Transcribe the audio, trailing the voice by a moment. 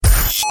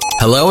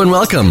Hello and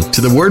welcome to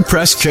the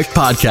WordPress Chick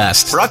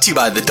Podcast, brought to you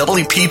by the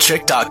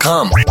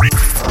WPChick.com.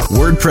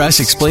 WordPress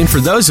explained for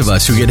those of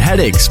us who get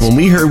headaches when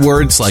we hear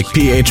words like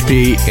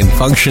PHP and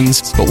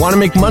functions, but want to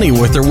make money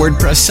with their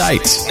WordPress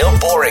sites. No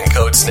boring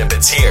code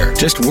snippets here,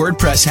 just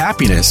WordPress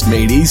happiness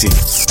made easy.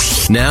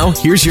 Now,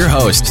 here's your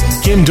host,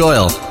 Kim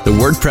Doyle, the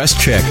WordPress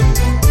Chick.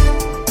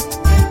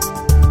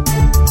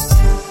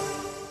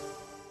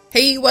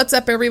 Hey, what's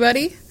up,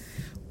 everybody?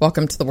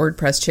 Welcome to the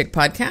WordPress Chick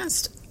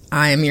Podcast.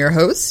 I am your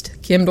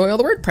host, Kim Doyle,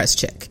 the WordPress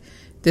Chick.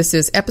 This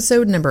is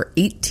episode number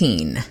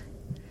 18.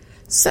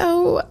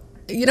 So,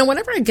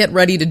 whenever I get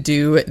ready to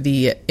do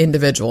the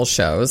individual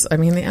shows,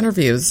 the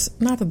interviews,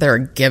 not that they're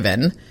a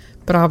given,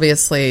 but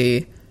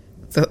obviously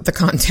the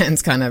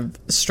content's kind of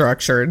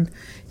structured.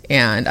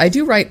 And I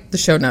do write the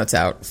show notes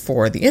out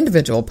for the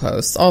individual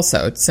posts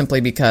also,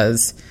 simply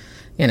because,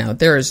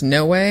 there is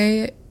no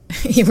way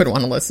you would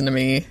want to listen to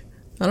me.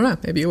 I don't know,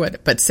 maybe you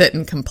would, but sit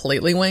and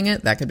completely wing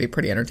it, that could be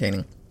pretty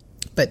entertaining.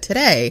 But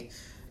today,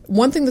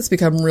 one thing that's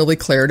become really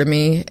clear to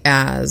me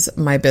as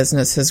my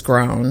business has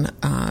grown,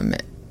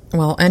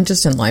 and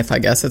just in life, I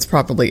guess, it's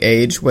probably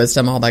age,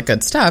 wisdom, all that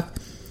good stuff.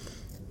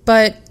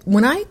 But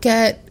when I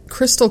get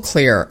crystal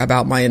clear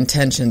about my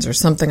intentions or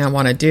something I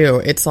want to do,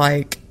 it's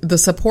like the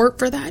support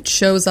for that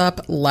shows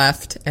up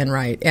left and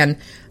right. And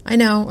I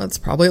know it's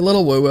probably a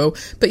little woo-woo,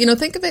 but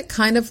think of it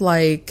kind of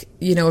like,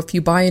 if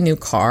you buy a new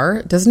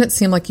car, doesn't it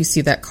seem like you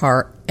see that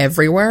car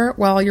everywhere?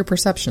 Well, your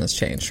perception has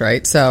changed,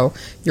 right? So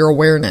your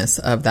awareness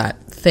of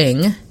that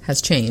thing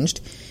has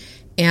changed.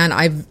 And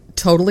I've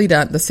totally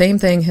done the same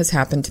thing has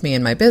happened to me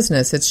in my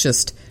business. It's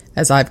just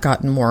as I've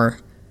gotten more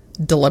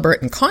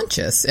deliberate and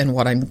conscious in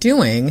what I'm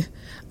doing,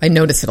 I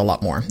notice it a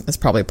lot more. That's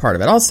probably part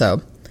of it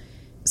also.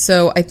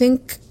 So I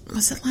think,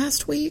 was it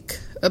last week?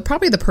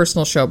 Probably the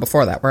personal show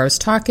before that, where I was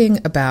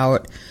talking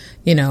about,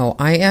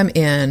 I am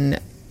in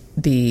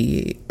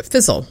the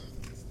Fizzle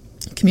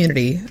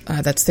community.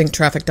 That's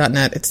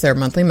thinktraffic.net. It's their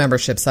monthly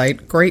membership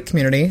site. Great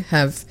community.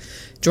 Have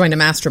joined a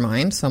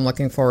mastermind, so I'm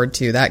looking forward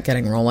to that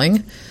getting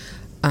rolling.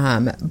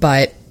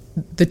 But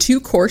the two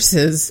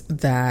courses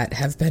that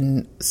have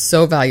been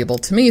so valuable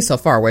to me so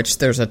far, which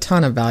there's a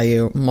ton of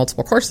value,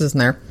 multiple courses in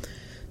there,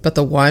 but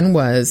the one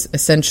was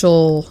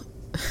Essential.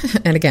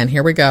 And again,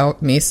 here we go,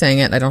 me saying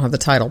it. I don't have the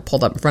title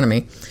pulled up in front of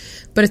me,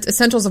 but it's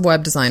Essentials of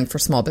Web Design for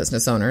Small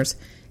Business Owners,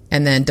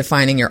 and then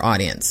Defining Your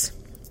Audience.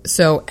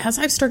 So as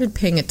I've started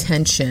paying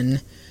attention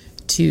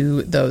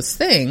to those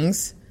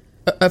things,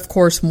 of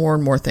course, more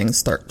and more things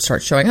start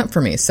showing up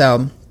for me.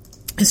 So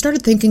I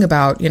started thinking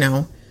about,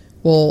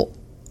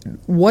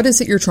 what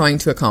is it you're trying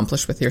to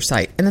accomplish with your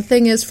site? And the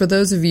thing is, for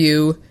those of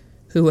you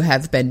who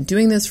have been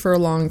doing this for a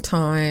long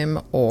time,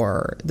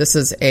 or this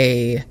is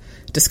a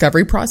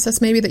discovery process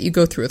maybe that you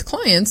go through with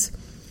clients,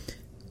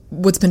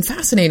 what's been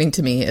fascinating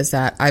to me is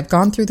that I've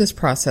gone through this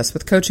process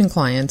with coaching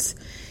clients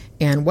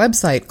and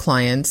website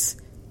clients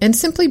and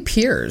simply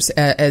peers.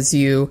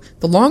 The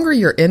longer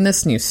you're in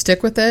this and you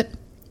stick with it,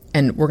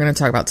 and we're going to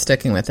talk about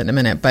sticking with it in a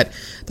minute, but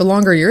the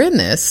longer you're in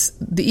this,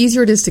 the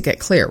easier it is to get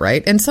clear,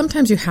 right? And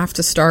sometimes you have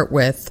to start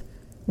with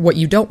what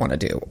you don't want to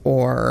do,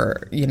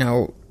 or,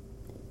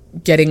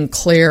 getting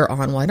clear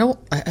on,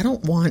 well, I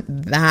don't want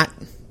that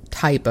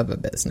type of a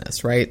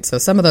business, right? So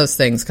some of those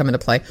things come into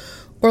play.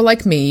 Or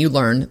like me, you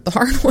learn the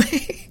hard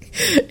way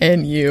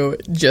and you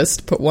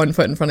just put one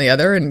foot in front of the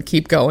other and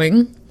keep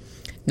going.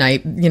 Now,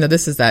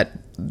 this is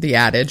the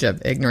adage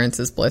of ignorance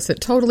is bliss.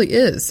 It totally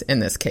is in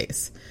this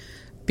case,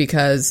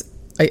 because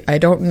I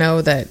don't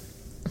know that,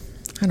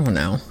 I don't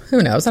know,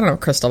 who knows? I don't have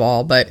a crystal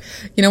ball, but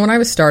when I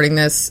was starting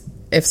this,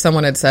 if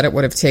someone had said it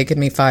would have taken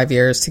me 5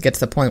 years to get to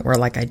the point where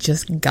I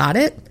just got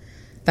it,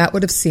 that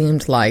would have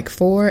seemed like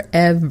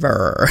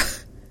forever.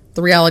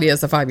 The reality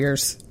is the 5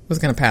 years was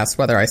going to pass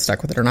whether I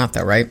stuck with it or not,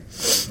 though, right?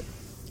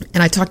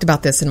 And I talked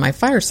about this in my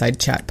Fireside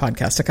Chat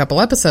podcast a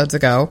couple episodes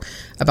ago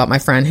about my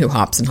friend who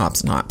hops and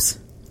hops and hops.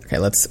 Okay,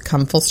 let's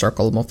come full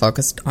circle and we'll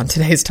focus on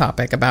today's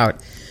topic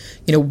about,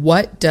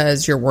 what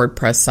does your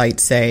WordPress site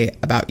say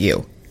about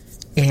you?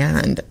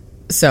 And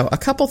so a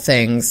couple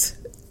things.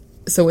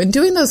 So in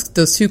doing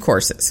those two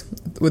courses,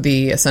 with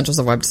the Essentials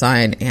of Web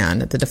Design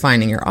and the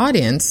Defining Your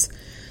Audience,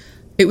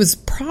 it was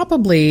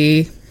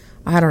probably,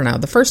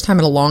 the first time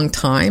in a long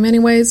time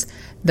anyways,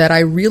 that I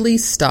really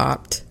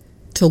stopped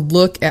to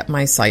look at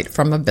my site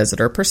from a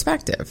visitor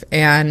perspective.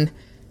 And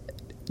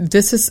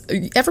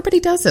everybody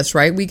does this,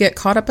 right? We get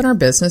caught up in our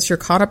business. You're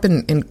caught up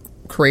in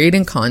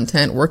creating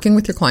content, working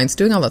with your clients,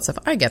 doing all that stuff.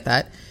 I get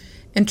that.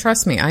 And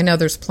trust me, I know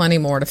there's plenty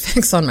more to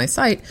fix on my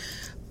site,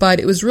 but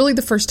it was really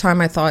the first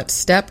time I thought,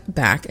 step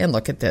back and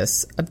look at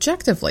this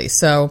objectively.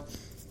 So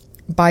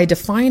by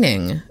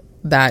defining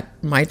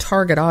that my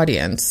target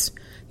audience,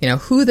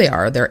 who they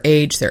are, their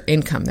age, their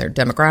income, their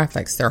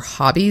demographics, their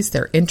hobbies,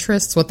 their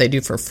interests, what they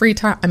do for free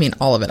time.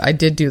 All of it. I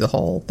did do the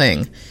whole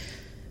thing.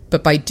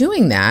 But by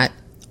doing that,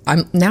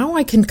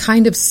 I can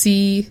kind of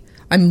see,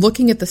 I'm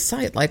looking at the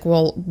site like,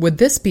 well, would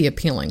this be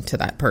appealing to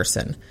that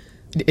person?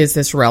 Is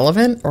this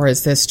relevant, or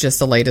is this just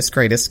the latest,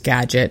 greatest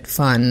gadget,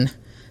 fun,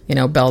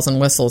 bells and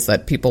whistles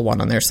that people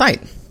want on their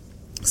site?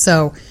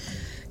 So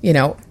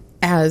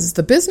as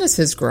the business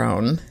has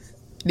grown,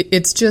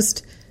 it's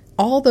just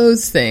all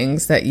those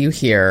things that you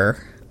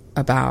hear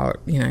about,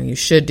 you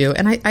should do.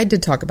 And I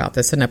did talk about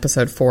this in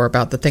episode 4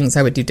 about the things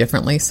I would do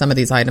differently. Some of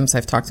these items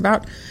I've talked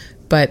about,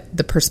 but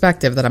the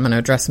perspective that I'm going to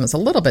address them is a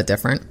little bit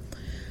different.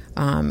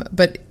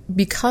 But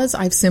because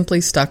I've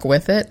simply stuck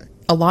with it,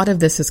 a lot of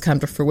this has come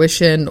to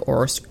fruition,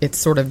 or it's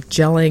sort of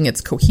gelling,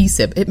 it's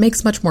cohesive. It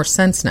makes much more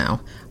sense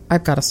now.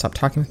 I've got to stop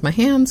talking with my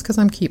hands because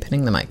I'm keep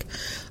hitting the mic.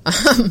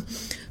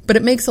 But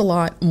it makes a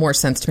lot more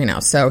sense to me now.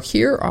 So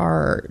here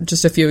are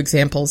just a few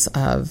examples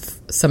of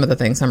some of the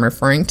things I'm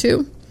referring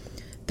to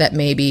that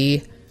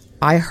maybe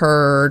I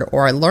heard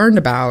or I learned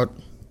about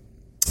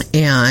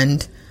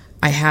and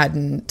I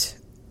hadn't,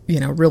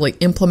 really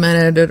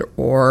implemented it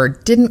or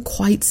didn't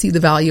quite see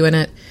the value in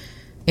it.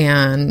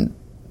 And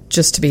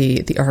just to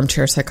be the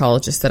armchair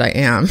psychologist that I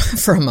am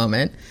for a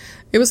moment,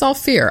 it was all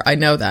fear. I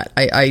know that.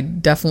 I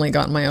definitely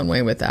got in my own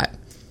way with that.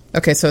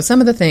 Okay, so some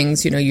of the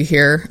things, you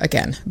hear,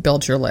 again,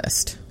 build your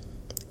list.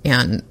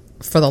 And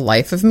for the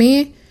life of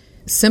me,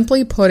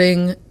 simply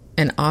putting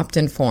an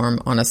opt-in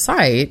form on a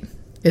site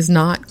is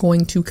not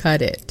going to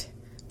cut it.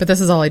 But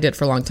this is all I did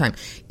for a long time.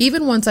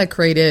 Even once I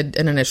created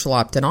an initial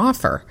opt-in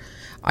offer,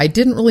 I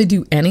didn't really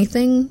do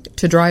anything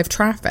to drive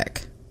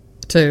traffic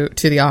to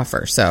the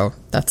offer. So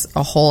that's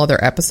a whole other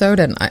episode,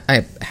 and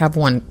I have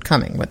one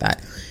coming with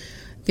that.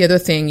 The other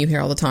thing you hear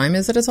all the time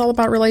is that it's all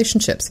about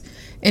relationships.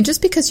 And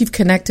just because you've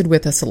connected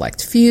with a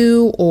select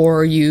few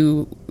or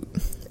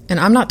and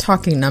I'm not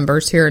talking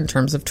numbers here in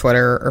terms of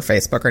Twitter or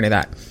Facebook or any of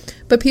that,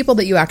 but people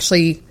that you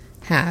actually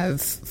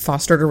have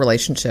fostered a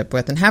relationship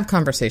with and have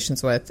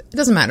conversations with, it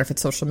doesn't matter if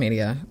it's social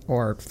media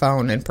or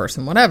phone, in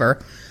person,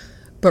 whatever,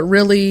 but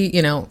really,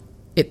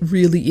 it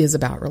really is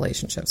about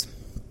relationships.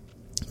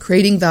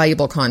 Creating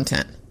valuable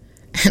content.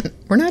 And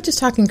we're not just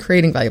talking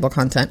creating valuable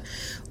content.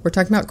 We're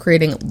talking about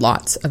creating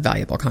lots of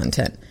valuable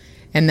content.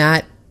 And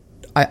that,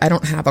 I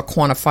don't have a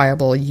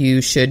quantifiable,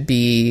 you should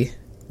be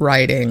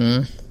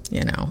writing,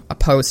 a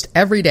post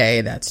every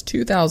day that's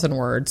 2,000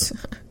 words.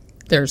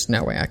 There's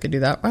no way I could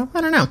do that. Well,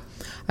 I don't know.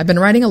 I've been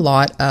writing a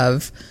lot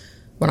of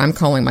what I'm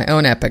calling my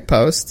own epic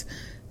posts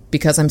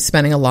because I'm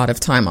spending a lot of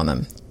time on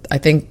them. I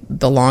think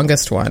the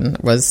longest one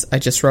was I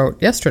just wrote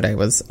yesterday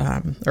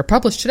or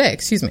published today,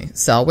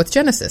 Sell with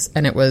Genesis.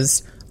 And it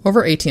was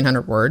over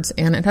 1,800 words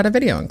and it had a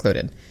video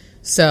included.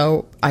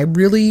 So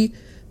the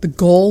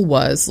goal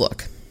was,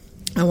 look,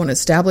 I want to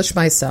establish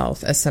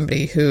myself as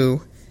somebody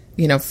who,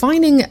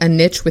 finding a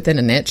niche within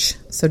a niche.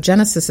 So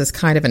Genesis is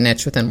kind of a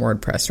niche within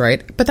WordPress,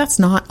 right? But that's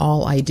not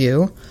all I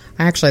do.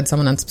 I actually had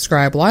someone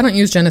unsubscribe. Well, I don't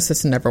use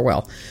Genesis and never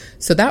will.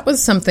 So that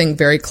was something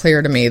very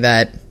clear to me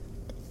that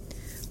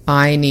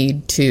I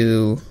need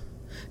to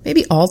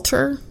maybe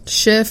alter,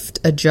 shift,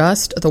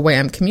 adjust the way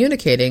I'm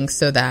communicating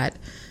so that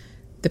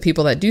the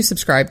people that do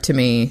subscribe to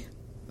me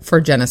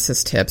for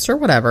Genesis tips or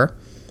whatever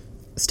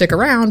stick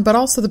around, but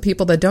also the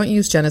people that don't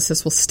use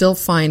Genesis will still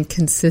find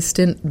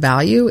consistent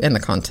value in the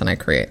content I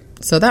create.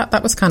 So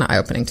that was kind of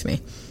eye-opening to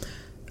me.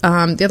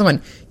 The other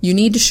one, you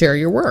need to share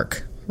your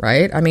work,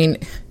 right? I mean,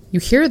 you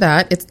hear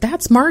that.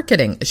 That's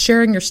marketing,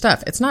 sharing your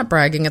stuff. It's not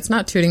bragging. It's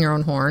not tooting your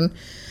own horn.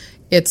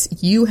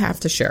 It's you have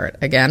to share it.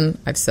 Again,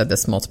 I've said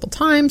this multiple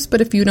times,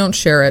 but if you don't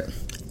share it,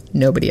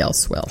 nobody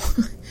else will.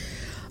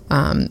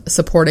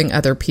 Supporting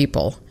other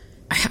people.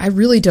 I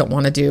really don't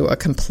want to do a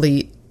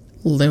complete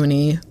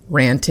loony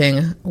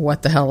ranting,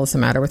 what the hell is the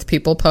matter with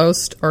people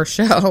post or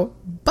show,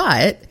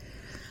 but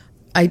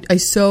I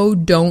so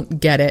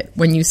don't get it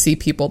when you see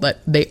people that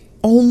they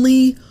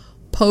only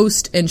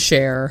post and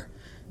share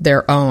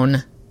their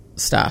own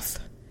stuff.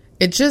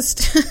 It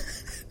just...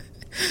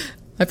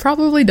 I've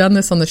probably done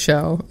this on the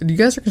show. You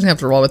guys are going to have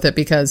to roll with it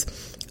because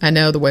I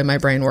know the way my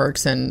brain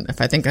works, and if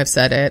I think I've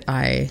said it,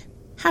 I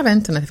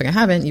haven't, and if I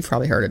haven't, you've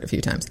probably heard it a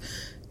few times.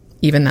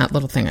 Even that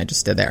little thing I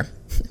just did there.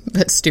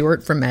 But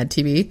Stuart from Mad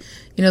TV,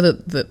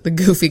 the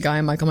goofy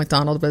guy, Michael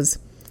McDonald, was,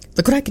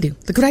 look what I could do,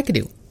 look what I could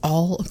do,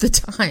 all of the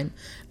time.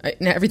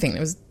 Everything. It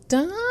was,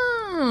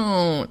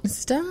 don't,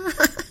 stop.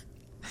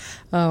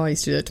 Oh, I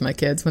used to do it to my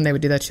kids when they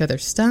would do that to each other.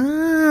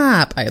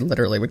 Stop. I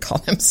literally would call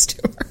him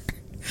Stuart.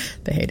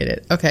 They hated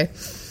it. Okay.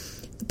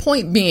 The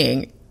point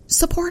being,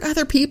 support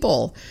other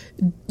people.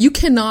 You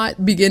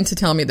cannot begin to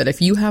tell me that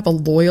if you have a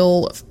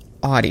loyal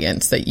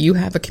audience, that you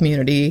have a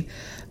community,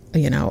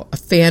 a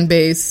fan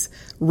base,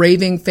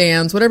 raving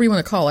fans, whatever you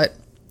want to call it,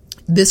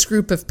 this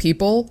group of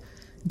people,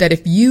 that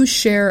if you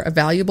share a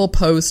valuable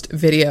post,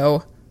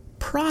 video,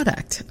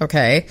 product,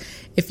 okay,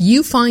 if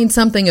you find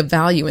something of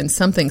value in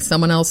something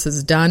someone else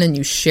has done and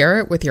you share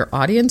it with your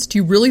audience, do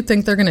you really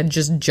think they're going to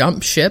just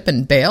jump ship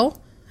and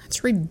bail? It's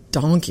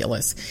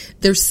ridonkulous.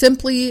 They're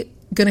simply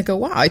going to go,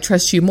 wow, I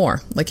trust you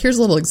more. Like, here's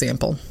a little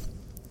example.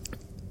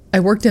 I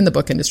worked in the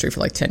book industry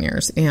for like 10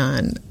 years,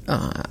 and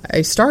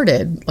I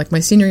started like my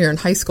senior year in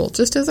high school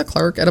just as a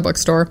clerk at a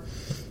bookstore.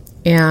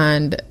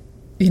 And,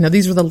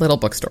 these were the little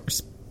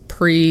bookstores,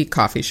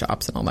 pre-coffee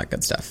shops and all that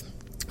good stuff.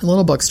 A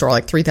little bookstore,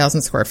 like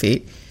 3,000 square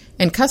feet.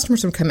 And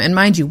customers would come in.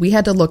 Mind you, we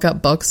had to look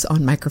up books on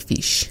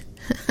microfiche.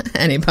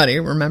 Anybody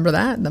remember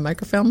that? The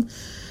microfilm?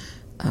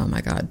 Oh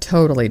my God,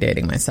 totally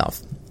dating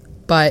myself.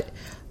 But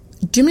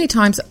too many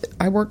times,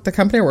 the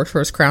company I worked for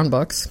was Crown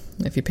Books.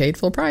 If you paid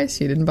full price,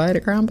 you didn't buy it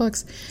at Crown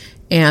Books.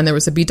 And there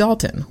was a B.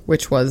 Dalton,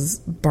 which was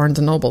Barnes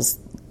 & Noble's.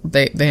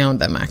 They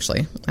owned them,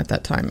 actually, at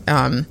that time.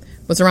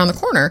 Was around the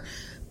corner.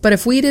 But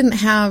if we didn't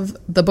have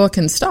the book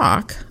in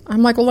stock,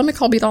 I'm like, well, let me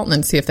call B. Dalton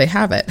and see if they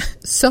have it.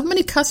 So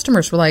many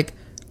customers were like,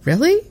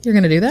 really? You're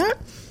going to do that?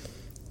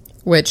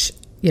 Which,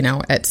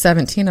 at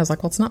 17, I was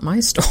like, well, it's not my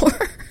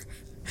store.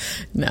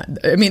 No,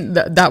 I mean,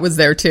 that was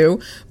there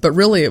too. But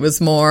really, it was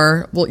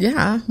more, well,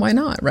 yeah, why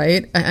not,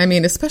 right? I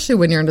mean, especially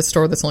when you're in a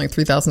store that's only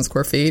 3,000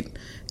 square feet,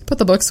 you put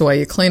the books away,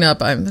 you clean up.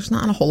 there's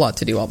not a whole lot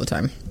to do all the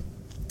time.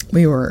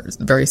 We were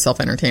very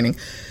self-entertaining.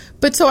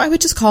 But so I would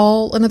just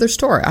call another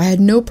store. I had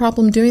no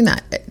problem doing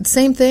that.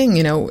 Same thing,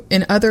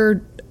 in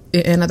other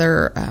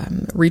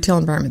retail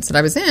environments that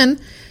I was in,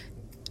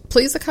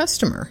 please the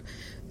customer.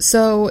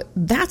 So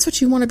that's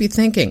what you want to be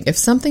thinking. If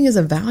something is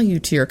of value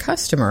to your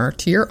customer,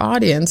 to your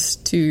audience,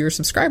 to your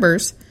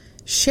subscribers,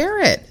 share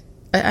it.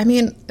 I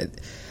mean,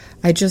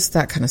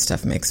 that kind of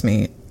stuff makes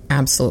me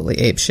absolutely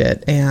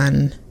apeshit.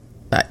 And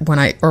when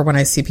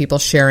I see people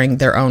sharing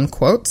their own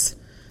quotes,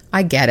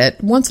 I get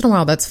it. Once in a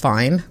while, that's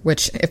fine,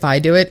 which if I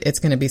do it, it's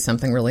going to be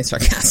something really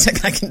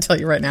sarcastic, I can tell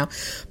you right now.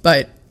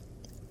 But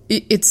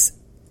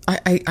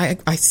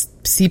I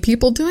see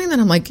people doing that.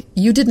 I'm like,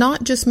 you did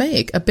not just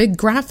make a big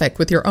graphic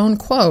with your own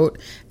quote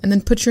and then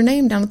put your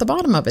name down at the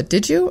bottom of it,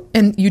 did you?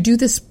 And you do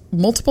this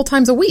multiple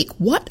times a week.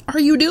 What are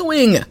you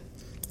doing?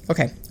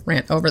 Okay,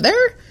 rant over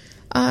there.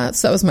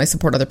 So that was my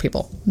support other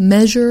people.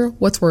 Measure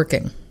what's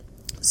working.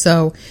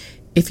 So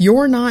if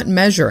you're not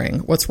measuring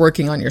what's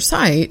working on your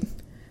site,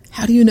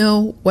 how do you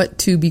know what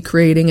to be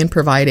creating and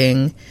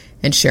providing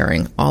and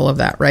sharing all of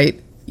that, right?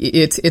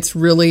 It's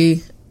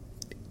really,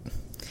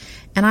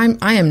 and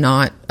I am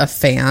not a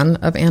fan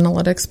of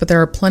analytics, but there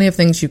are plenty of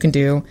things you can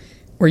do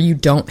where you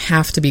don't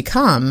have to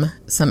become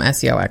some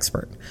SEO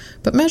expert,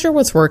 but measure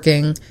what's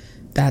working.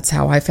 That's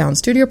how I found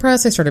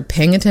StudioPress. I started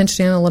paying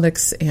attention to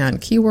analytics and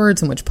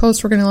keywords and which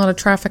posts were getting a lot of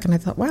traffic. And I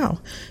thought, wow,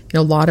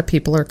 a lot of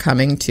people are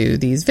coming to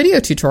these video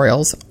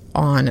tutorials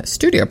on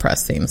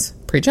StudioPress themes,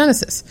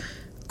 pre-Genesis.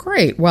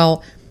 Great.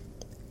 Well,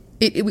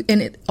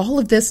 all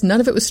of this,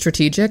 none of it was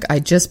strategic. I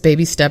just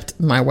baby stepped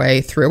my way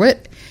through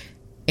it.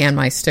 And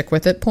my stick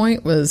with it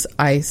point was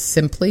I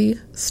simply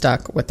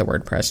stuck with the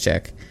WordPress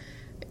chick.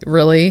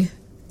 Really,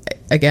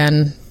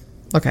 again,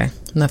 okay,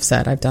 enough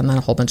said. I've done that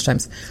a whole bunch of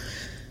times.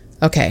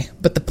 Okay,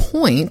 but the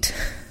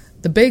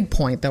big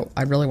point that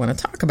I really want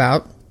to talk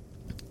about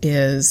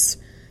is,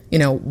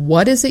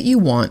 what is it you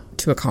want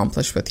to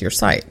accomplish with your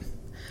site?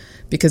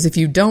 Because if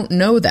you don't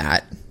know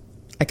that,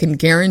 I can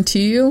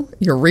guarantee you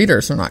your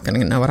readers are not going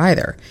to know it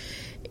either.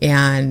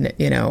 And,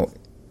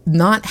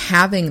 not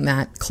having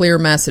that clear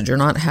message or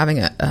not having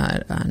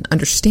an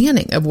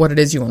understanding of what it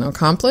is you want to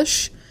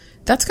accomplish,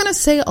 that's going to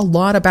say a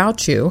lot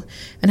about you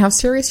and how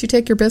serious you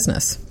take your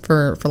business,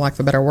 for lack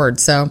of a better word.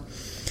 So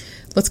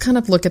let's kind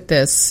of look at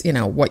this,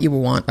 what you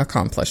want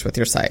accomplished with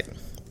your site.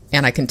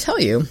 And I can tell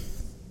you,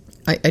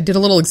 I did a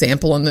little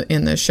example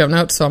in the show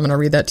notes, so I'm going to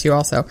read that to you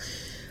also.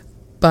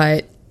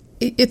 But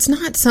it's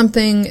not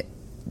something,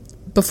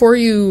 before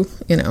you,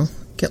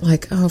 get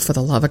like, oh, for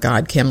the love of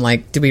God, Kim,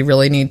 like, do we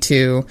really need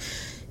to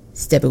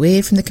step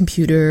away from the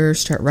computer,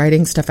 start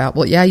writing stuff out?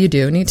 Well, yeah, you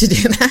do need to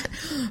do that.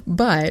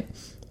 But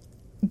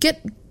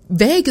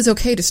vague is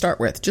okay to start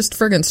with. Just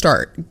friggin'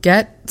 start.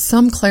 Get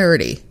some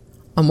clarity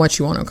on what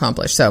you want to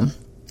accomplish. So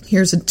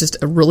here's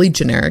just a really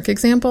generic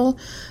example.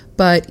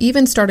 But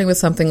even starting with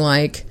something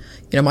like,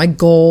 my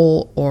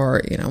goal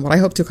or, what I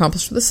hope to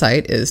accomplish with the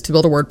site is to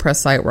build a WordPress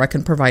site where I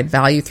can provide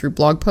value through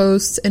blog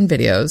posts and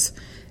videos,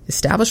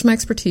 establish my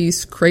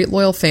expertise, create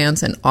loyal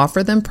fans, and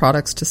offer them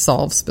products to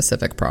solve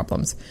specific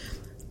problems.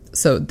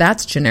 So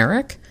that's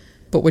generic,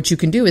 but what you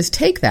can do is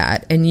take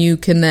that and you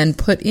can then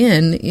put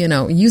in,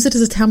 use it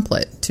as a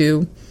template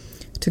to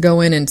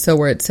go in. And so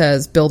where it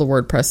says build a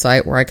WordPress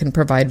site where I can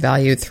provide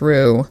value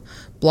through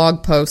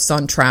blog posts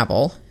on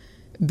travel,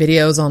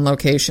 videos on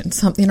location,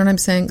 something, you know what I'm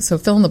saying? So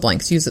fill in the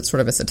blanks, use it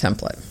sort of as a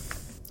template.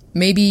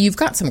 Maybe you've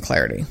got some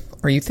clarity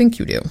or you think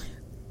you do,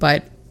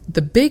 but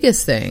the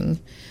biggest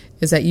thing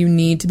is that you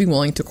need to be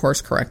willing to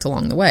course correct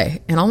along the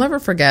way. And I'll never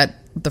forget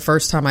the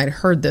first time I'd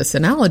heard this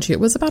analogy. It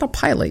was about a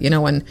pilot.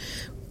 When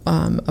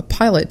a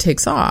pilot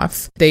takes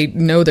off, they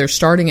know their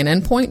starting and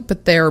end point,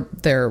 but their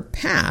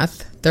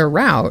path, their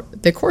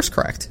route, they course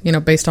correct,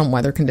 based on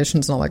weather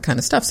conditions and all that kind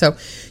of stuff. So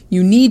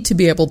you need to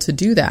be able to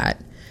do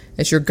that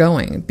as you're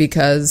going,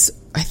 because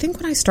I think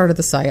when I started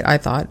the site, I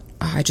thought,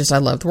 I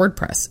loved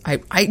WordPress.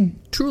 I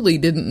truly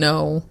didn't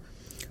know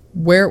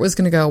where it was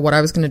going to go, what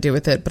I was going to do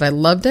with it, but I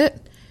loved it.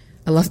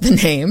 I loved the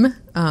name.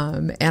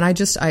 And I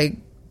just,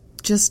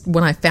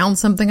 when I found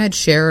something, I'd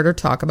share it or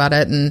talk about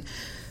it. And,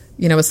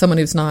 as someone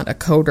who's not a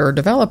coder or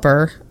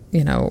developer,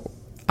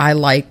 I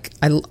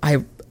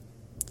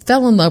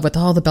fell in love with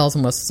all the bells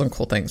and whistles and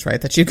cool things,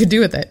 right, that you could do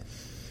with it.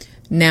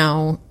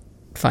 Now,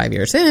 5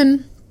 years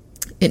in,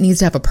 it needs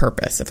to have a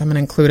purpose. If I'm going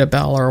to include a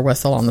bell or a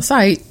whistle on the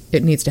site,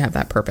 it needs to have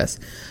that purpose.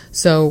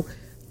 So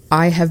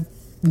I have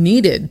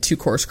needed to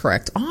course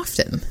correct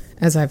often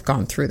as I've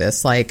gone through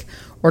this, like,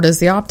 or does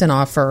the opt-in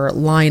offer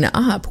line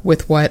up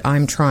with what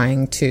I'm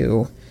trying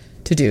to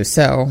do?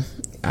 So,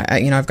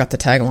 I've got the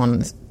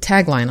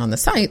tagline on the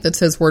site that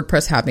says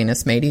WordPress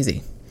happiness made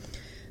easy.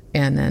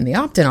 And then the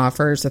opt-in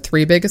offer is the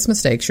 3 biggest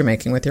mistakes you're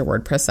making with your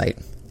WordPress site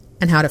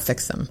and how to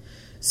fix them.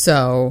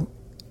 So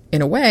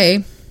in a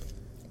way,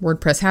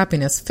 WordPress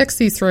happiness, fix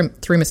these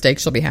 3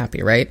 mistakes, you'll be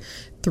happy, right?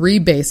 3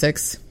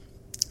 basics.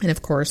 And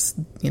of course,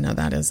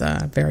 that is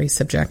a very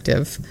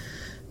subjective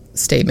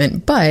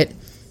statement, but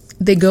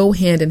they go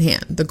hand in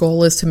hand. The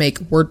goal is to make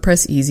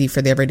WordPress easy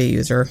for the everyday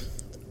user.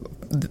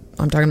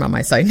 I'm talking about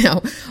my site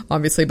now,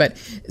 obviously, but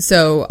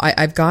so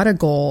I've got a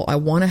goal. I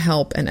want to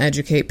help and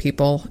educate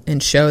people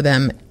and show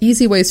them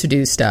easy ways to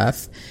do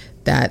stuff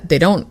that they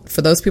don't,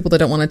 for those people that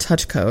don't want to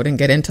touch code and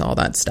get into all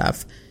that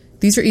stuff.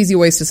 These are easy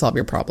ways to solve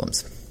your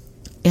problems.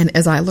 And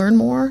as I learn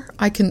more,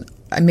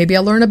 maybe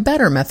I'll learn a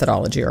better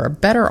methodology or a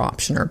better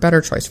option or a better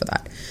choice for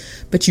that.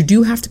 But you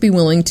do have to be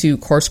willing to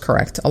course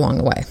correct along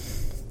the way.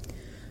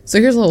 So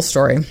here's a little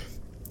story.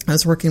 I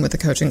was working with a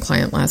coaching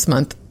client last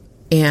month,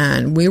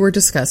 and we were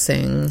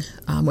discussing,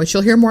 which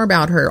you'll hear more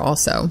about her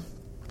also,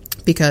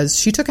 because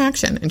she took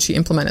action and she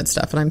implemented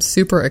stuff, and I'm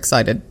super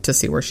excited to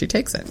see where she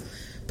takes it.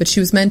 But she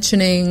was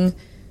mentioning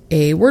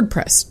a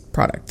WordPress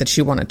product that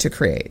she wanted to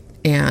create.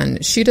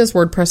 And she does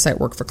WordPress site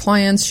work for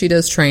clients. She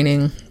does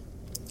training,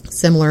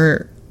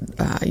 similar,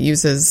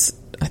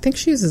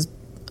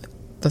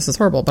 this is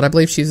horrible, but I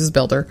believe she uses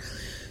Builder.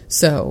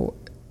 So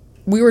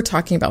we were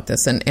talking about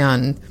this,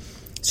 and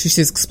she's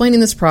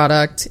explaining this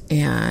product,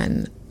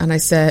 and I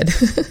said,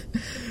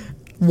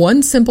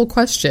 one simple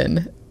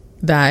question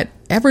that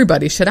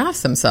everybody should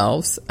ask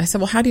themselves. I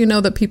said, well, how do you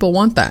know that people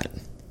want that?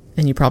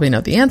 And you probably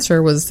know the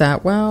answer was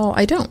that, well,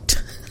 I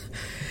don't.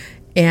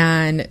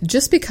 And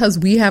just because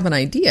we have an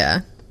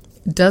idea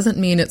doesn't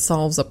mean it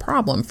solves a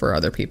problem for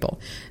other people.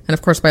 And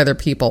of course, by other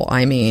people,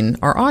 I mean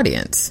our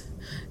audience.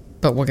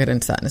 But we'll get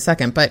into that in a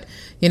second. But,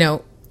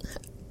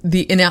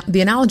 the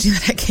analogy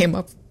that I came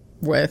up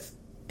with,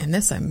 and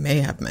this I may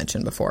have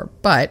mentioned before,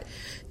 but,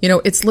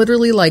 it's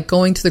literally like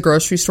going to the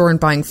grocery store and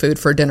buying food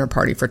for a dinner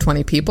party for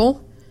 20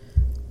 people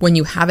when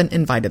you haven't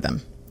invited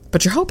them,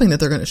 but you're hoping that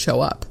they're going to show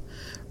up,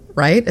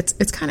 right?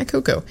 It's kind of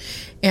cuckoo.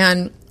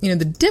 And,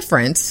 the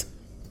difference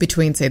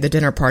between, say, the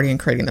dinner party and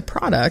creating the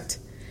product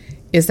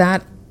is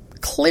that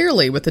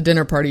clearly with the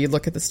dinner party, you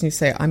look at this and you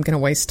say, I'm going to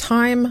waste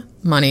time,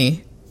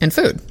 money, and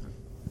food.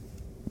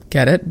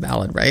 Get it?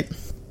 Valid, right?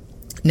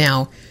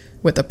 Now,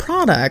 with the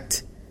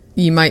product,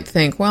 you might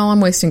think, well,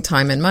 I'm wasting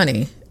time and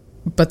money,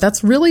 but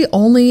that's really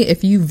only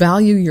if you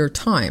value your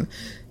time.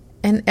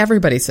 And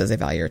everybody says they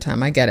value your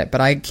time. I get it, but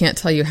I can't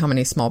tell you how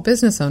many small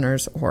business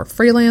owners or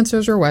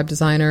freelancers or web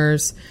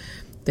designers,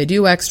 they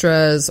do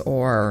extras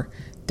or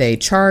they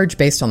charge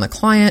based on the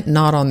client,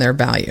 not on their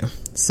value.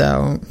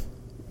 So,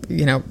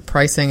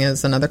 pricing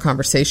is another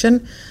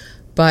conversation,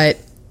 but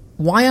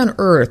why on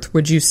earth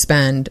would you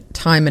spend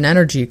time and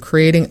energy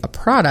creating a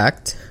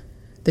product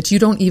that you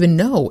don't even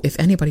know if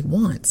anybody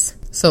wants?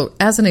 So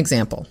as an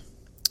example,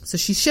 so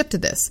she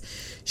shifted this.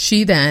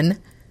 She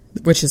then,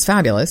 which is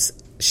fabulous,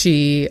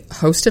 she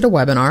hosted a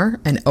webinar,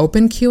 an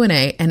open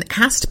Q&A, and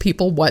asked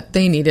people what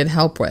they needed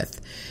help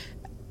with.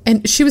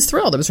 And she was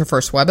thrilled. It was her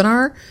first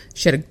webinar.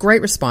 She had a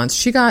great response.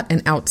 She got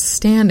an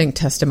outstanding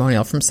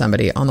testimonial from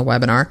somebody on the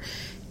webinar.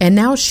 And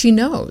now she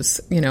knows,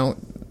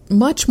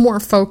 much more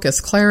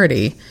focus,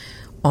 clarity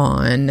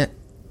on,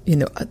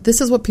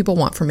 this is what people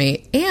want from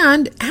me,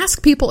 and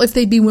ask people if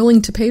they'd be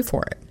willing to pay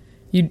for it.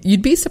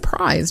 You'd be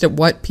surprised at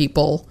what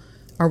people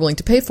are willing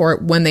to pay for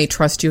it when they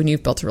trust you and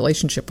you've built a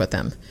relationship with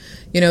them.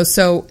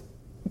 So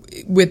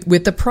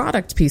with the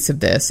product piece of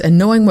this and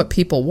knowing what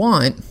people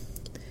want,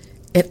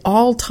 it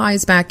all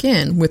ties back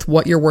in with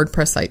what your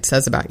WordPress site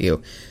says about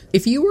you.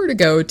 If you were to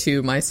go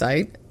to my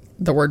site,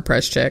 The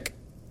WordPress Chick,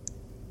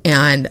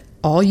 and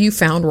all you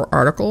found were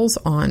articles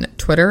on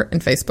Twitter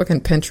and Facebook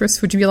and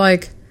Pinterest, would you be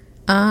like,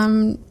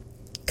 kind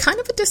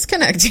of a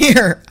disconnect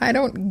here? I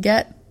don't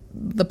get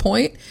the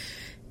point.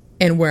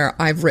 And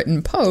where I've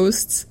written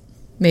posts,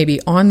 maybe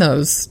on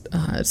those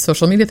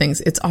social media things,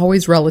 it's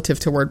always relative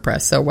to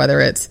WordPress. So whether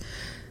it's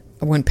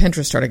when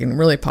Pinterest started getting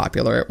really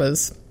popular, it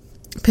was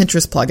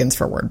Pinterest plugins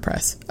for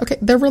WordPress. Okay,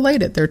 they're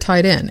related, they're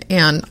tied in.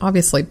 And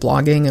obviously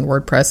blogging and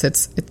WordPress,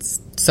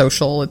 it's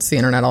social, it's the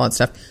internet, all that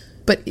stuff.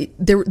 But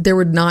there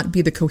would not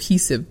be the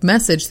cohesive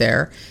message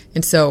there.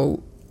 And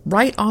so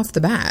right off the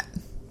bat,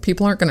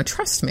 people aren't going to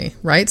trust me,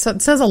 right? So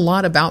it says a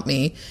lot about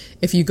me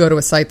if you go to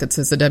a site that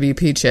says the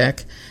WP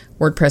Chick,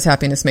 WordPress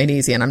happiness made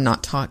easy, and I'm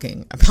not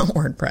talking about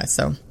WordPress.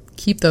 So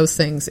keep those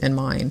things in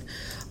mind.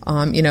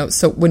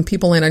 So when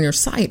people land on your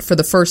site for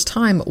the first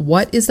time,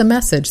 what is the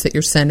message that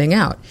you're sending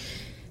out?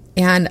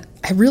 And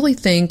I really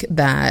think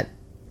that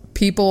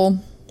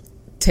people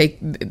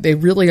they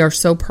really are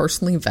so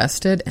personally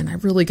vested, and I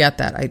really get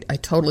that. I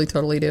totally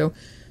do.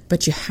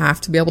 But you have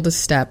to be able to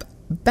step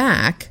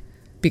back,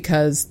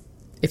 because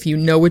if you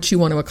know what you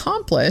want to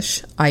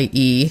accomplish,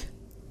 i.e.,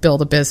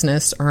 build a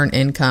business, earn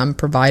income,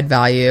 provide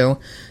value,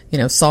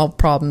 solve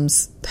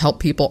problems, help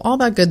people, all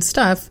that good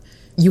stuff,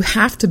 you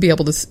have to be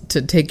able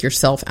to take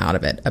yourself out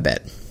of it a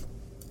bit.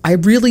 I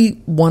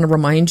really want to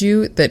remind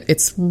you that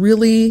it's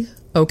really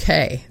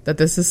okay that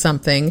this is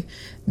something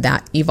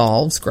that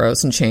evolves,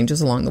 grows, and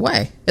changes along the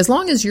way, as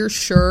long as you're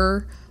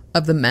sure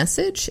of the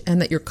message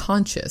and that you're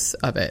conscious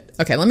of it.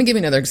 Okay, let me give you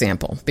another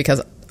example,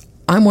 because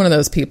I'm one of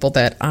those people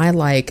that I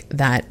like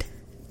that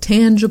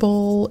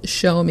tangible,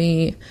 show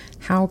me,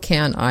 how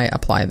can I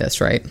apply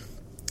this, right?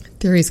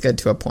 Theory's good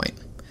to a point.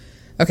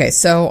 Okay,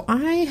 so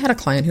I had a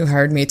client who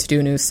hired me to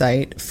do a new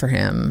site for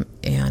him,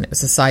 and it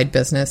was a side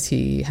business.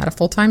 He had a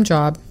full-time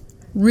job,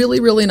 really,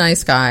 really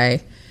nice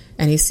guy,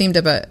 and he seemed to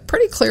have a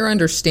pretty clear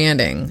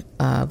understanding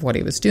of what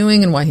he was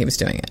doing and why he was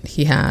doing it.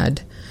 He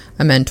had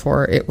a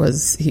mentor.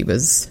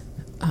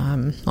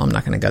 I'm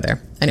not going to go there.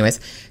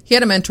 Anyways, he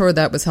had a mentor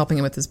that was helping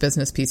him with his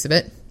business piece of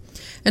it.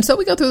 And so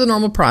we go through the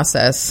normal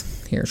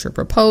process. Here's your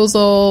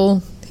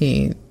proposal.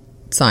 He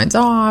signs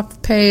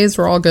off, pays,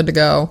 we're all good to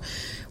go.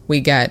 We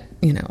get,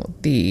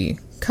 the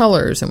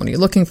colors and what are you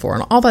looking for,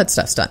 and all that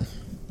stuff's done.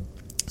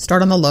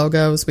 Start on the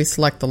logos. We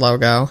select the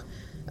logo,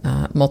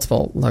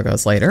 multiple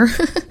logos later,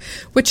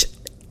 which,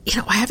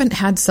 I haven't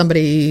had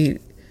somebody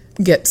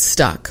get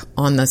stuck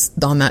on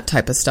that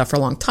type of stuff for a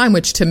long time,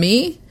 which to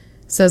me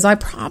says I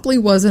probably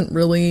wasn't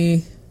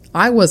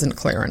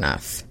clear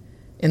enough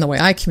in the way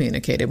I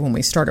communicated when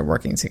we started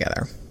working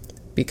together,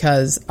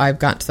 because I've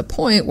got to the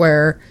point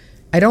where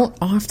I don't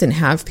often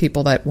have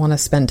people that want to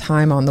spend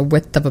time on the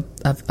width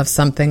of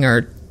something,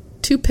 or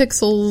 2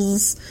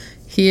 pixels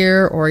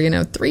here, or,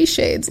 3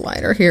 shades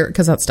lighter here,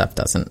 because that stuff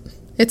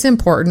it's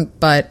important,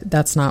 but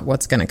that's not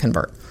what's going to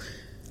convert.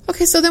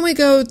 Okay, so then we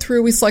go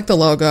through, we select the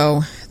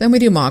logo, then we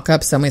do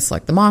mockups, then we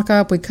select the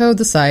mockup, we code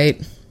the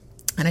site,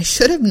 and I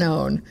should have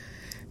known,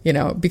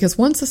 because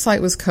once the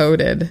site was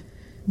coded,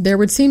 there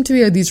would seem to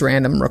be these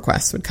random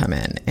requests would come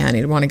in, and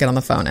he'd want to get on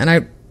the phone, and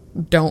I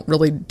don't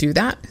really do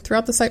that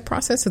throughout the site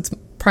process. It's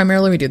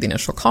primarily we do the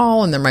initial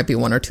call, and there might be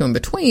 1 or 2 in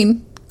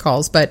between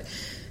calls, but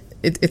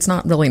it's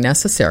not really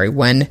necessary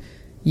when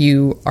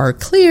you are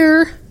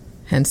clear,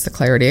 hence the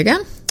clarity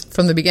again,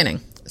 from the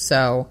beginning.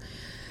 So,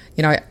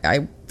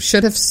 I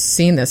should have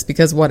seen this,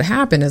 because what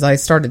happened is I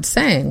started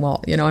saying,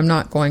 well, I'm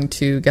not going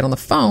to get on the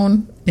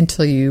phone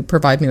until you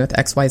provide me with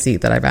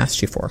XYZ that I've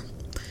asked you for.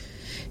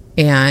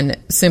 And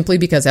simply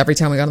because every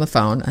time we got on the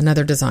phone,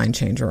 another design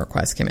change or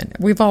request came in.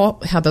 We've all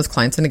had those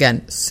clients. And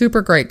again,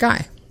 super great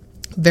guy.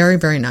 Very,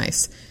 very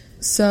nice.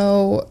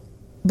 So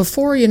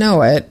before you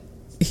know it,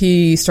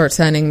 he starts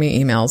sending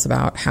me emails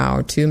about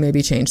how to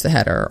maybe change the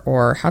header,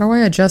 or how do I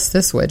adjust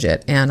this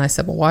widget? And I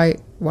said, well, why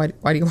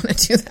do you want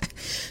to do that?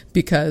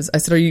 Because I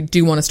said, do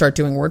you want to start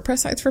doing WordPress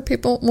sites for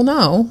people? Well,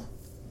 no.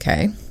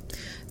 Okay.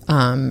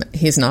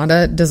 He's not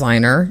a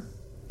designer.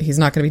 He's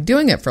not going to be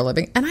doing it for a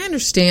living. And I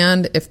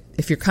understand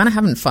if you're kind of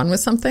having fun with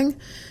something,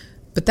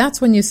 but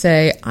that's when you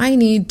say, I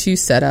need to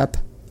set up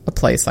a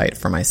play site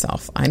for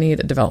myself. I need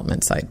a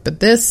development site.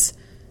 But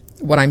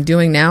what I'm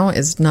doing now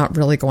is not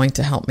really going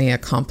to help me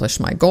accomplish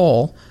my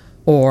goal,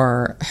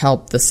 or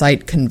help the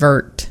site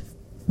convert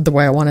the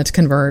way I want it to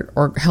convert,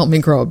 or help me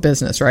grow a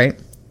business, right?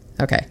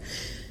 Okay.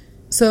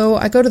 So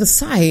I go to the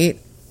site,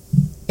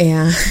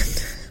 and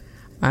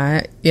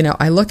I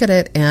look at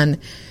it, and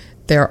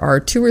there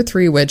are 2 or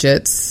 3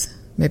 widgets.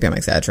 Maybe I'm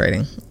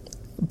exaggerating,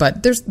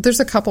 but there's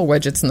a couple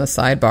widgets in the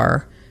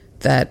sidebar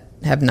that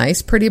have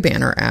nice, pretty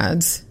banner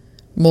ads,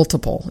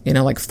 multiple,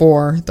 like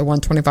 4, the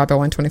 125 by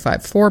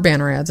 125, 4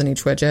 banner ads in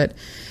each widget.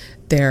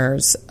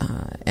 There's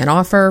an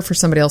offer for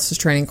somebody else's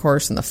training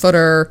course in the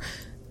footer.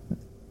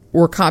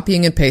 We're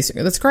copying and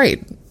pasting. That's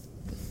great.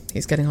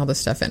 He's getting all this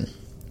stuff in.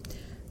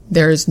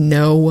 There's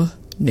no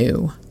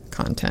new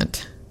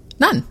content.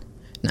 None.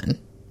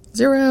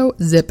 0,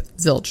 zip,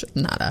 zilch,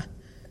 nada.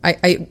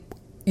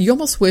 You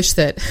almost wish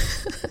that,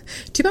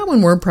 too bad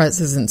when WordPress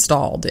is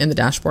installed in the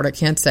dashboard, I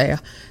can't say,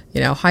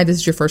 hi, this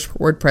is your first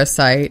WordPress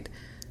site.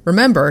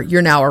 Remember,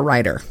 you're now a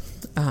writer.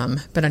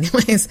 But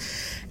anyways,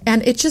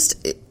 and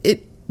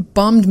it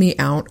bummed me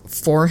out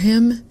for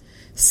him,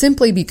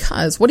 simply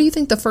because what do you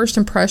think the first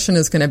impression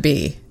is going to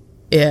be?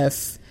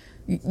 If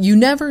you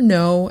never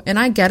know, and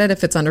I get it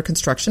if it's under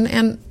construction,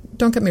 and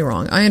don't get me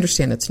wrong, I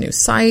understand it's a new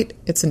site,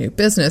 it's a new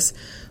business,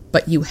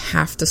 but you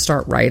have to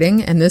start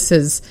writing. And this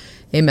is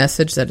a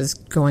message that is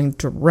going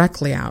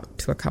directly out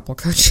to a couple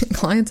coaching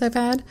clients I've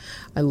had.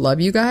 I love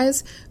you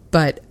guys,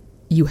 but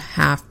you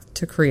have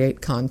to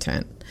create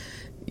content.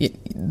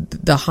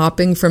 The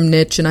hopping from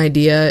niche and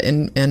idea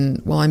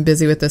and well, I'm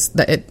busy with this,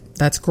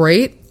 that's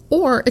great.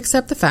 Or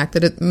accept the fact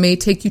that it may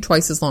take you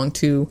twice as long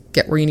to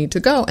get where you need to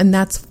go. And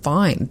that's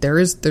fine.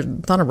 There's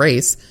not a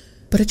race,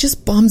 but it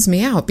just bums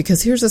me out,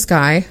 because here's this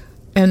guy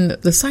and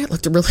the site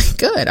looked really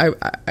good.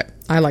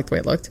 I liked the way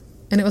it looked.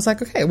 And it was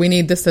like, okay, we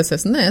need this,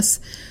 and this.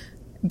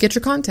 Get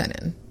your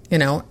content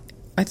in,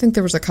 I think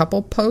there was a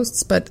couple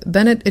posts, but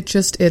then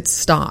it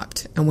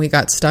stopped, and we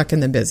got stuck in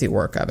the busy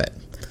work of it.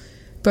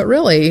 But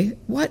really,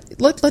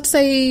 let's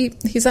say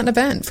he's at an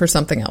event for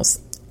something else,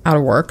 out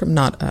of work,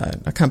 not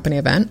a company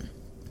event,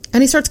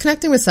 and he starts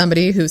connecting with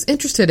somebody who's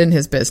interested in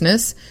his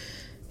business.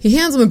 He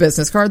hands them a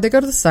business card. They go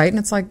to the site, and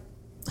it's like,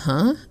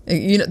 huh?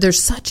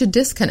 There's such a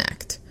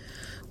disconnect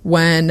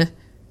when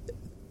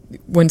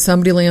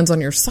somebody lands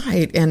on your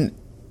site, and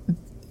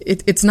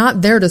it's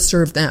not there to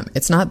serve them.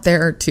 It's not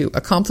there to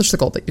accomplish the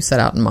goal that you set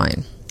out in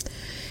mind.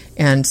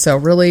 And so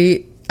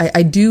really,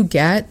 I do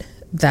get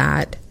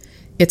that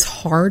it's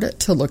hard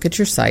to look at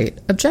your site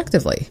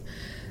objectively.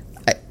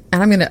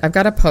 I've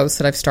got a post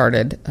that I've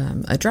started,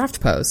 a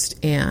draft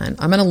post, and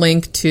I'm going to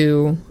link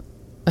to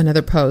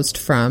another post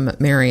from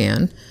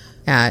Marianne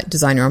at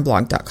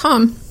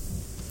designyourownblog.com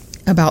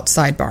about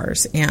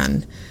sidebars.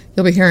 And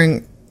you'll be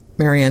hearing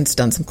Marianne's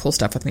done some cool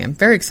stuff with me I'm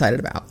very excited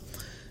about.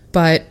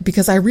 But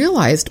because I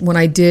realized when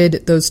I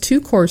did those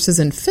 2 courses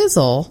in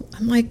Fizzle,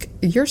 I'm like,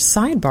 your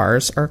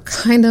sidebars are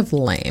kind of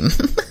lame.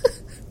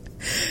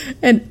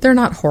 And they're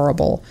not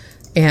horrible.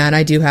 And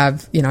I do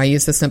have, I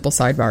use the simple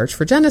sidebars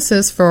for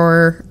Genesis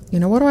for,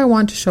 what do I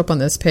want to show up on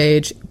this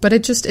page? But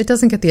it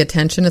doesn't get the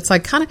attention. It's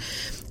like kind of,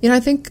 I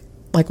think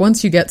like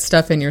once you get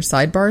stuff in your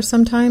sidebars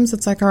sometimes,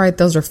 it's like, all right,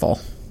 those are full.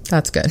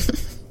 That's good.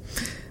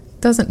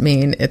 Doesn't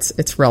mean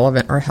it's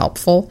relevant or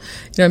helpful.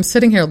 I'm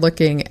sitting here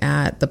looking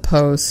at the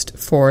post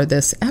for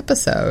this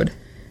episode,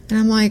 and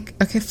I'm like,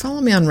 okay,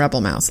 follow me on Rebel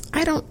Mouse.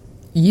 I don't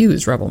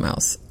use Rebel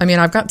Mouse. I mean,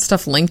 I've got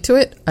stuff linked to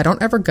it. I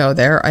don't ever go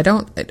there.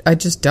 I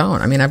just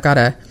don't. I mean, I've got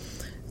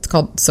it's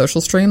called Social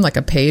Stream, like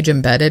a page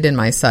embedded in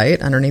my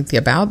site underneath the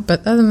About.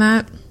 But other than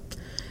that,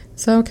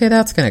 so okay,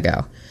 that's going to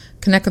go.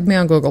 Connect with me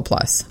on Google+.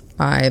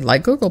 I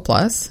like Google+,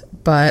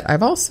 but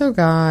I've also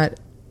got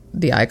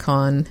the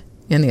icon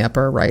in the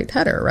upper right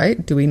header,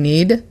 right? Do we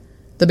need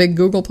the big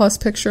Google Plus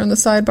picture in the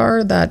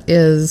sidebar? That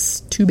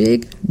is too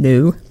big?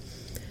 No.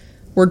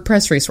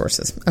 WordPress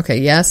resources. Okay,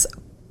 yes,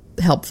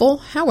 helpful.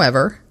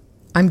 However,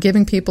 I'm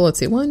giving people, let's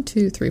see, 1,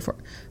 2, 3, 4,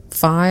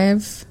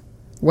 5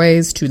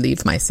 ways to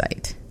leave my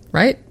site,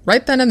 right?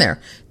 Right then and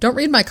there. Don't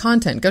read my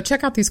content. Go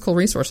check out these cool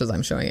resources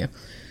I'm showing you.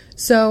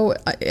 So,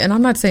 and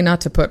I'm not saying not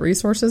to put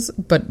resources,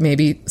 but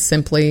maybe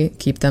simply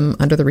keep them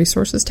under the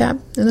resources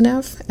tab in the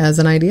nav as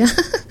an idea.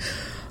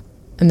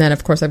 And then,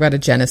 of course, I've got a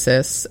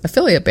Genesis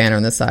affiliate banner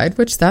on the side,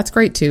 which that's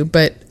great too.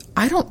 But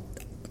I don't,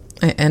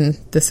 and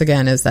this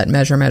again is that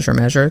measure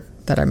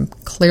that I'm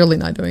clearly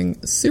not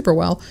doing super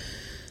well,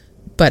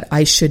 but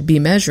I should be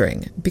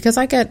measuring because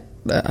I get,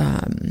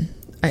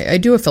 I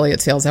do affiliate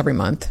sales every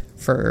month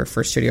for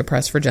Studio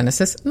Press for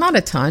Genesis. Not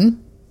a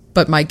ton,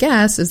 but my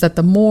guess is that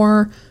the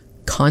more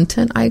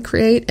content I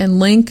create and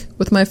link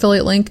with my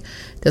affiliate link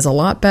does a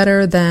lot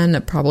better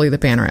than probably the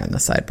banner in the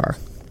sidebar.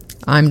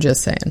 I'm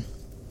just saying.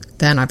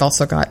 Then I've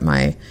also got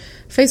my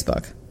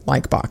Facebook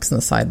like box in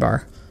the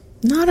sidebar.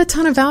 Not a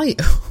ton of value,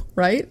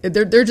 right?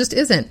 There just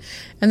isn't.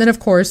 And then,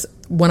 of course,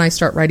 when I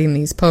start writing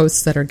these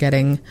posts that are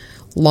getting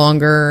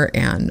longer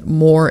and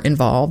more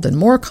involved and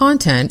more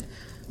content,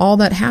 all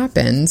that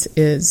happens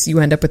is you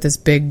end up with this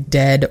big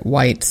dead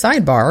white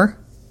sidebar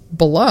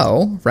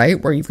below,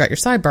 right, where you've got your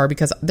sidebar,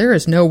 because there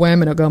is no way I'm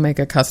going to go make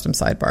a custom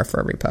sidebar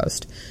for every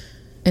post.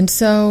 And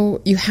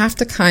so you have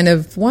to kind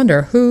of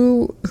wonder,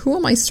 who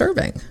am I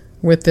serving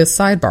with this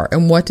sidebar,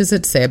 and what does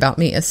it say about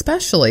me,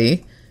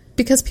 especially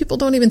because people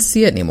don't even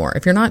see it anymore.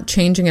 If you're not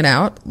changing it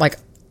out, like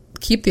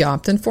keep the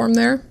opt-in form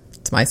there.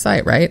 It's my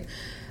site, right?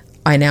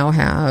 I now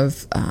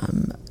have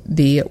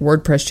the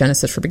WordPress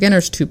Genesis for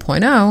Beginners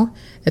 2.0.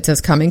 It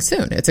says coming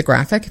soon. It's a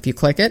graphic. If you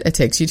click it, it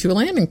takes you to a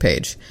landing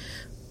page.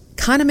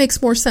 Kind of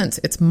makes more sense.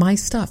 It's my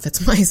stuff.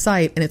 It's my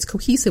site, and it's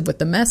cohesive with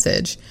the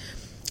message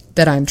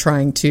that I'm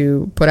trying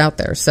to put out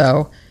there.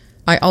 So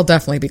I'll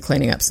definitely be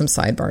cleaning up some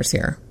sidebars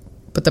here.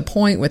 But the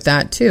point with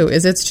that too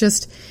is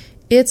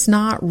it's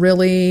not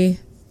really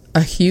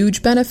a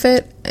huge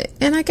benefit.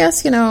 And I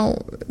guess,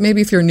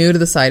 maybe if you're new to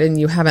the site and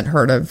you haven't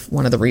heard of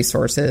one of the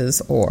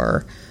resources,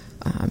 or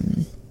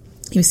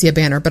you see a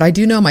banner, but I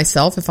do know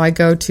myself, if I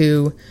go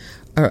to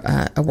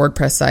a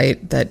WordPress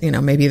site that,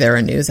 maybe they're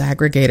a news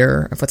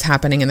aggregator of what's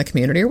happening in the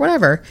community or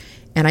whatever,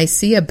 and I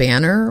see a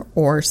banner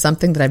or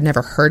something that I've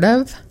never heard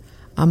of,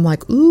 I'm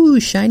like, ooh,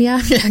 shiny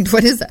object.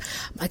 What is that?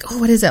 I'm like, oh,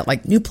 what is that?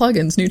 Like new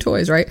plugins, new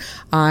toys, right?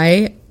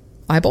 I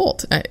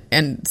bolt.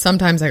 And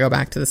sometimes I go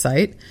back to the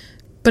site,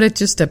 but it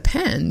just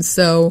depends.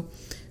 So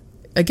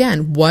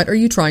again, what are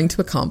you trying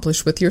to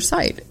accomplish with your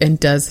site? And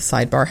does the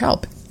sidebar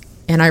help?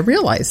 And I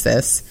realized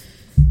this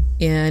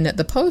in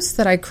the post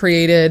that I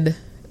created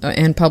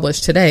and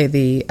published today,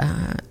 the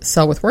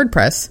Sell with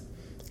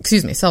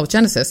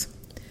Genesis.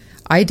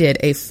 I did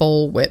a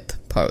full width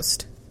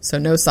post. So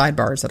no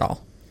sidebars at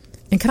all.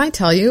 And can I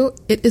tell you,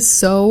 it is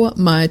so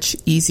much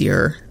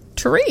easier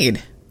to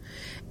read.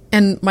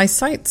 And my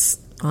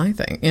site's, I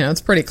think, it's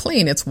pretty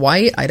clean. It's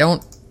white. I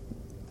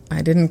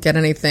didn't get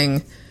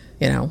anything,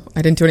 I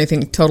didn't do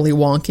anything totally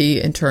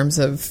wonky in terms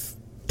of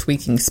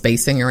tweaking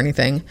spacing or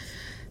anything.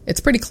 It's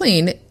pretty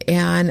clean.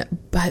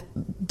 But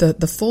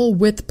the full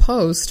width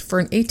post for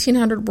an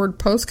 1,800 word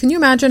post, can you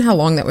imagine how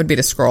long that would be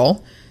to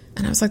scroll?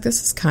 And I was like,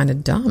 this is kind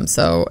of dumb.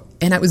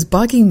 And it was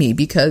bugging me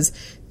because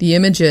the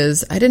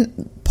images, I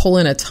didn't pull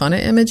in a ton of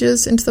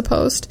images into the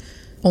post,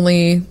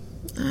 only,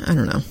 I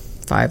don't know,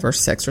 5 or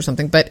 6 or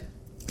something, but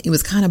it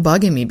was kind of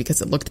bugging me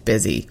because it looked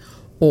busy,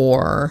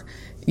 or,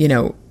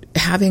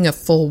 having a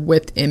full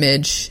width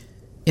image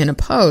in a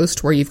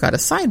post where you've got a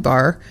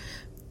sidebar.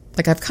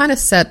 Like, I've kind of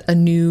set a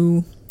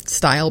new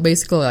style,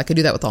 basically. Like, I could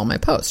do that with all my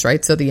posts,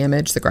 right? So the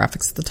image, the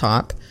graphics at the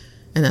top,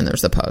 and then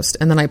there's the post.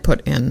 And then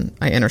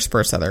I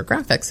intersperse other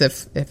graphics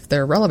if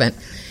they're relevant.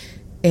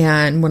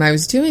 And when I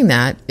was doing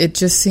that, it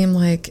just seemed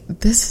like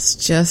this is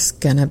just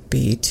going to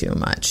be too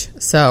much.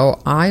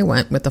 So I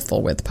went with the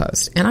full width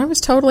post, and I was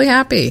totally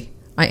happy.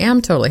 I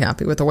am totally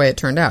happy with the way it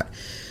turned out.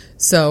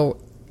 So,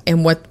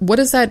 and what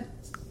does that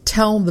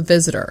tell the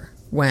visitor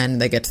when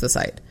they get to the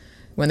site?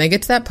 When they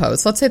get to that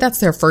post, let's say that's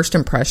their first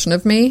impression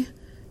of me.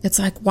 It's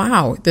like,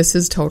 wow, this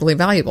is totally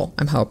valuable,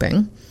 I'm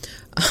hoping.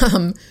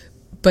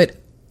 But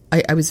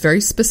I was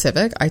very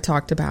specific. I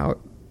talked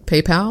about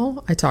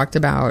PayPal. I talked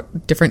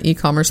about different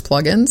e-commerce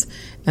plugins.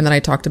 And then I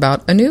talked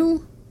about a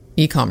new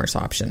e-commerce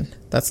option.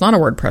 That's not a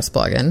WordPress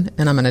plugin.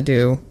 And I'm going to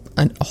do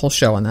a whole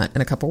show on that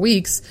in a couple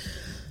weeks.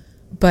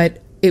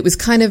 But it was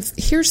kind of,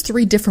 here's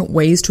 3 different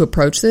ways to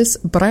approach this.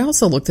 But I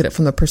also looked at it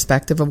from the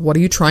perspective of, what are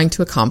you trying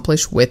to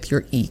accomplish with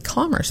your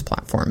e-commerce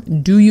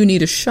platform? Do you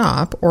need a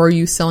shop, or are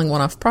you selling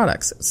one-off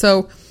products?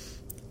 So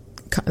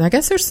I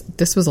guess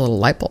this was a little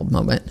light bulb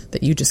moment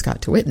that you just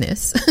got to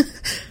witness.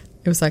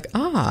 It was like,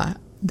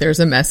 there's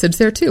a message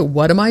there too.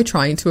 What am I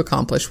trying to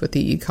accomplish with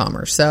the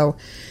e-commerce? So,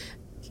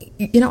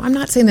 I'm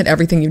not saying that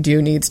everything you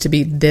do needs to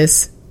be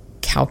this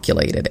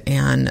calculated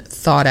and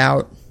thought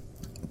out,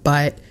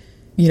 but,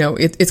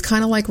 it's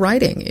kind of like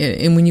writing.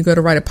 And when you go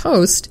to write a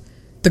post,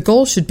 the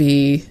goal should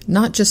be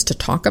not just to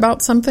talk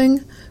about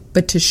something,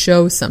 but to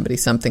show somebody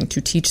something,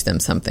 to teach them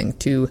something,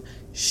 to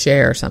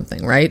share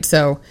something, right?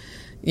 So,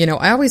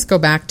 I always go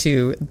back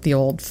to the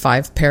old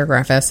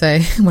 5-paragraph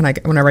essay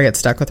whenever I get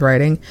stuck with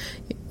writing.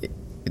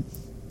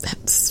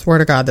 Swear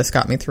to God, this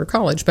got me through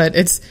college,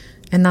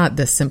 and not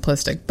this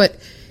simplistic, but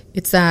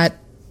it's that,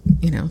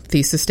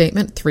 thesis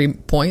statement, 3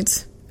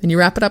 points, and you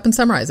wrap it up and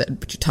summarize it,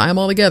 but you tie them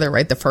all together,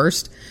 right? The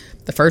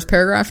first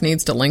paragraph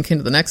needs to link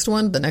into the next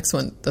one,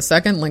 the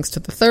second links to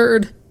the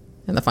third,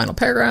 and the final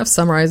paragraph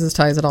summarizes,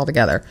 ties it all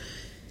together.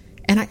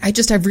 And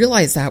I've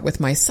realized that with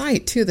my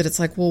site too, that it's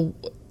like, well,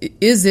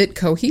 is it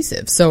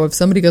cohesive? So if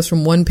somebody goes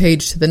from one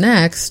page to the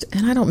next,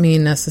 and I don't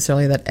mean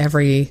necessarily that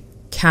every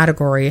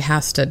category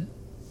has to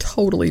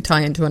totally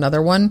tie into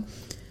another one,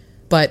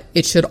 but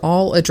it should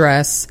all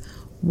address,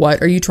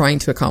 what are you trying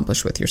to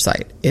accomplish with your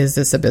site? Is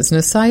this a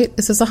business site?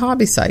 Is this a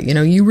hobby site?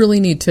 You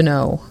really need to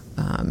know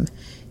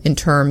in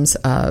terms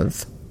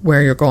of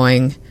where you're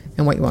going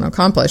and what you want to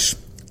accomplish,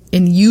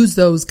 and use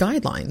those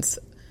guidelines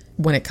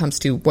when it comes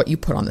to what you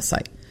put on the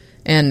site.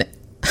 And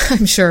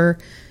I'm sure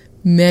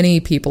many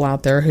people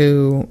out there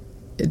who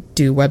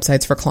do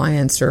websites for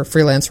clients or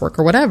freelance work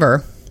or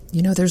whatever,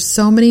 there's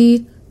so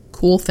many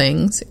cool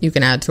things you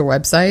can add to a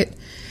website.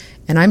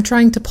 And I'm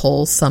trying to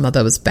pull some of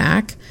those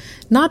back.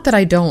 Not that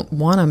I don't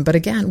want them, but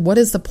again, what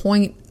is the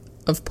point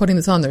of putting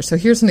this on there? So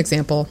here's an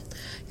example.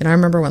 I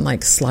remember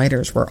when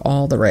sliders were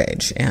all the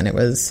rage, and it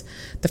was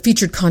the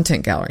featured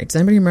content gallery. Does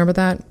anybody remember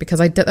that? Because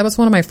that was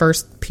one of my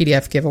first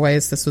PDF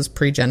giveaways. This was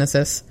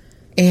pre-Genesis.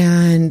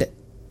 And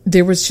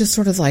there was just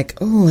sort of like,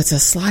 oh, it's a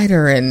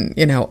slider, and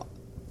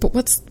but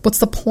what's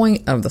the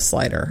point of the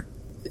slider?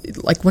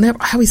 Whenever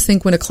I always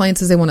think when a client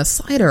says they want a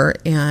slider,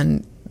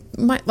 and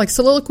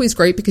Soliloquy is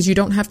great because you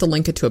don't have to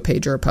link it to a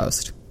page or a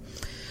post.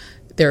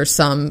 There are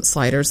some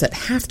sliders that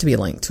have to be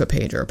linked to a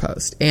page or a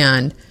post.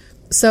 And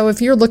so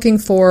if you're looking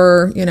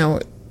for,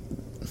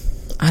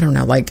 I don't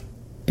know,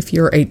 if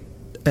you're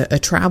a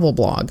travel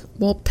blog,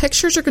 well,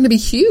 pictures are going to be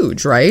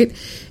huge, right?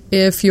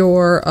 If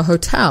you're a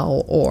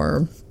hotel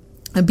or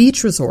a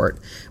beach resort,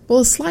 well,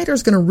 a slider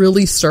is going to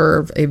really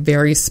serve a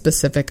very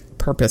specific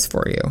purpose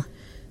for you.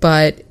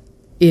 But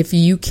if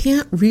you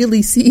can't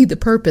really see the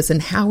purpose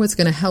and how it's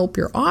going to help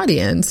your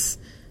audience,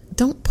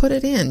 don't put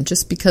it in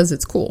just because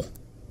it's cool.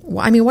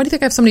 Why do you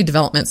think I have so many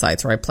development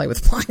sites where I play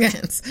with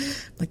plugins?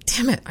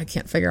 Damn it, I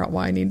can't figure out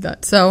why I need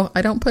that. So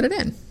I don't put it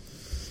in.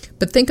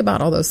 But think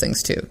about all those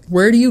things too.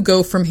 Where do you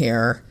go from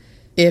here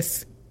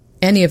if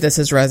any of this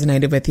has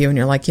resonated with you and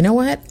you're like, you know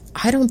what?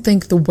 I don't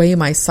think the way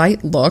my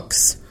site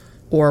looks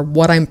or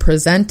what I'm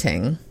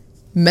presenting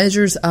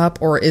measures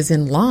up or is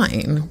in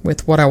line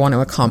with what I want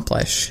to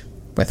accomplish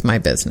with my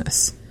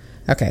business.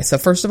 Okay, so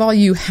first of all,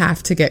 you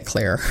have to get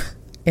clear.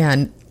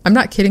 And I'm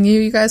not kidding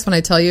you guys, when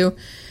I tell you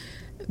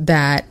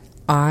that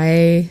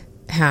I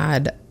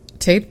had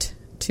taped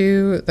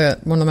to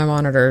one of my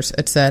monitors.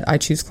 It said, I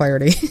choose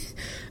clarity.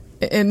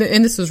 and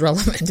this was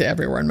relevant to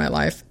everywhere in my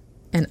life.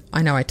 And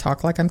I know I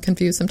talk like I'm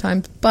confused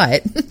sometimes,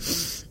 but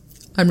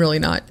I'm really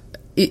not.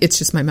 It's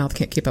just my mouth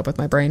can't keep up with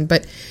my brain.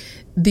 But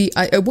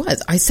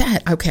I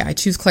said, okay, I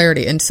choose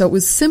clarity. And so it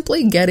was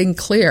simply getting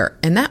clear.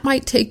 And that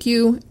might take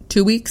you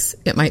 2 weeks.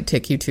 It might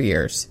take you 2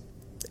 years.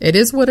 It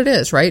is what it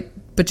is, right?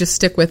 But just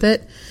stick with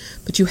it.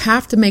 But you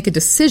have to make a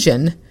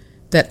decision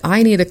that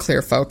I need a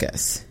clear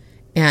focus.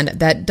 And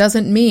that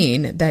doesn't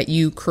mean that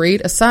you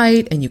create a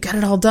site and you get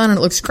it all done and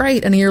it looks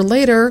great, and a year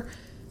later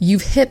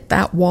you've hit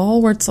that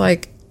wall where it's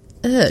like,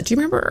 do you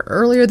remember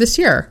earlier this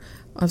year?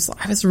 I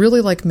was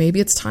really like, maybe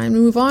it's time to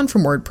move on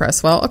from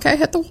WordPress. Well, okay, I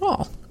hit the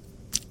wall.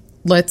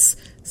 Let's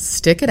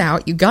stick it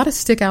out. You got to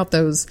stick out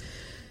those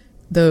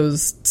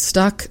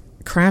stuck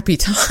crappy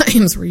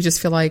times where you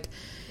just feel like,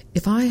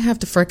 if I have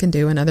to frickin'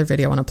 do another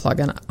video on a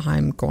plugin,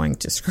 I'm going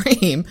to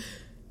scream.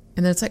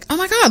 And then it's like, oh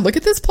my God, look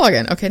at this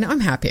plugin. Okay, now I'm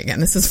happy again.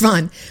 This is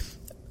fun.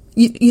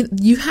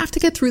 You have to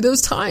get through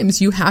those times.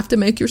 You have to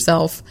make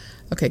yourself,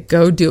 okay,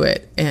 go do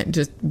it. And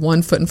just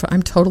one foot in front.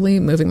 I'm totally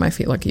moving my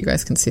feet. Like you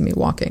guys can see me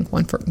walking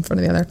one foot in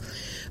front of the other.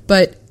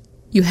 But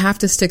you have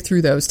to stick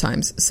through those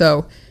times.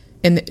 So,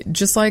 and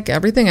just like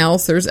everything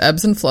else, there's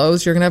ebbs and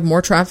flows. You're going to have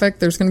more traffic.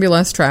 There's going to be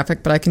less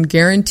traffic. But I can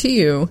guarantee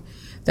you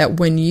that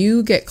when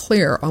you get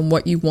clear on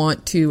what you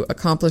want to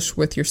accomplish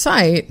with your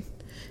site,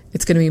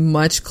 it's going to be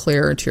much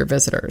clearer to your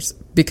visitors,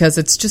 because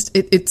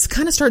it's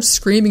kind of starts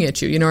screaming at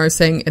you. You know, I was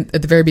saying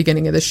at the very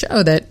beginning of the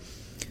show that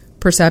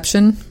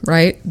perception,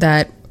 right?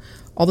 That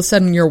all of a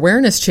sudden your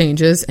awareness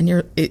changes and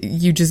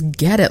you just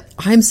get it.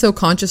 I'm so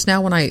conscious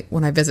now when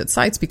I visit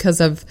sites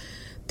because of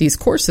these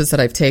courses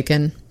that I've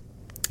taken,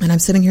 and I'm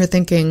sitting here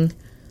thinking,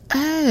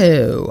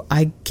 oh,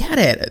 I get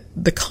it.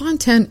 The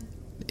content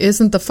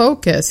isn't the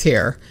focus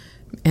here,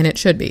 and it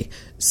should be.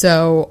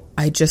 So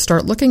I just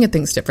start looking at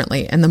things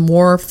differently. And the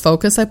more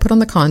focus I put on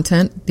the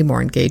content, the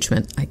more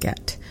engagement I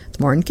get.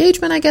 The more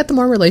engagement I get, the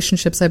more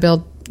relationships I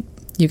build.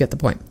 You get the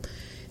point.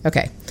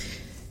 Okay.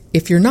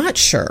 If you're not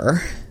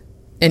sure,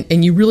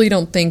 and you really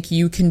don't think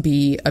you can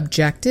be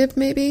objective,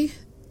 maybe,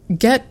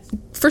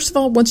 first of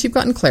all, once you've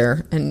gotten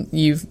clear and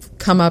you've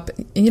come up,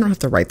 and you don't have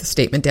to write the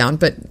statement down,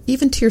 but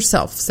even to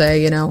yourself,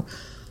 say,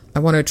 I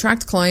want to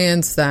attract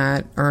clients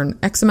that earn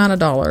X amount of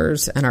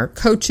dollars and are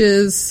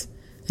coaches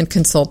and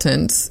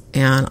consultants,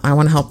 and I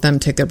want to help them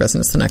take their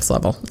business to the next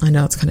level. I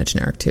know it's kind of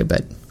generic too,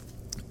 but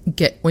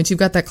once you've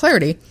got that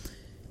clarity,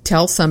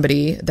 tell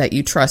somebody that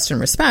you trust and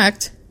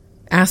respect,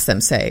 ask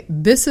them, say,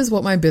 this is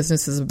what my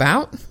business is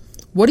about.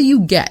 What do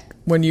you get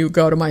when you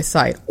go to my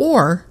site?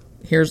 Or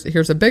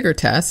here's a bigger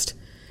test.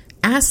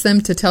 Ask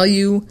them to tell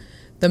you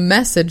the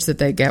message that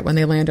they get when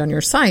they land on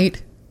your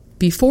site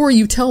before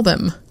you tell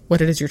them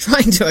what it is you're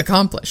trying to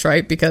accomplish,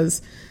 right?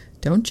 Because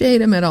don't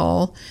jade them at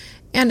all.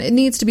 And it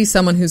needs to be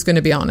someone who's going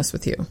to be honest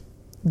with you,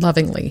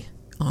 lovingly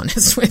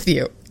honest with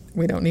you.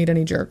 We don't need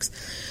any jerks.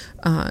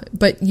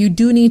 But you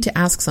do need to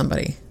ask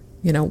somebody,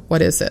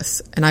 what is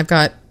this? And I'm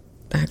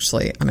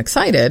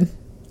excited.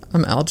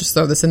 I'll just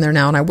throw this in there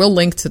now, and I will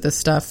link to this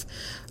stuff.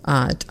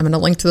 I'm going to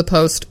link to the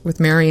post with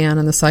Marianne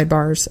and the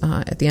sidebars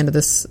at the end of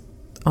this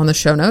on the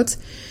show notes.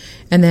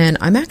 And then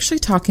I'm actually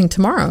talking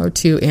tomorrow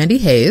to Andy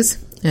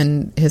Hayes,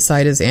 and his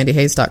site is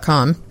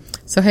andyhayes.com.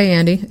 So, hey,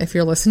 Andy, if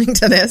you're listening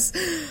to this,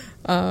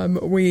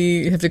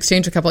 we have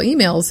exchanged a couple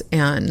emails,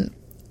 and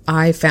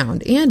I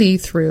found Andy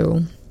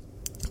through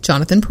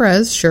Jonathan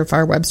Perez,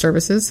 Surefire Web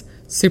Services.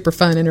 Super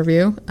fun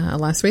interview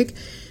last week.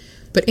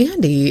 But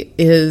Andy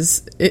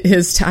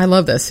I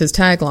love this, his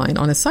tagline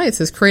on his site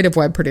says creative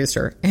web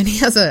producer. And he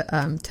has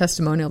a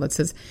testimonial that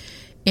says,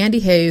 Andy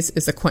Hayes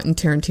is a Quentin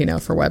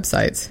Tarantino for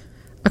websites.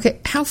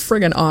 Okay, how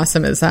friggin'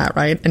 awesome is that,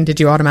 right? And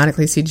did you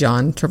automatically see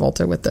John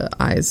Travolta with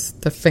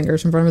the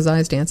fingers in front of his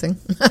eyes dancing?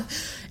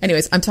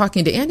 Anyways, I'm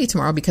talking to Andy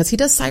tomorrow because he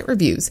does site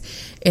reviews.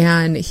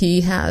 And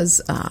he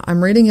has,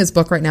 I'm reading his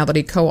book right now that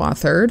he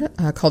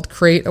co-authored called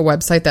Create a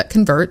Website That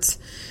Converts.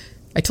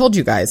 I told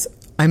you guys,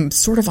 I'm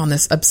sort of on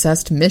this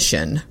obsessed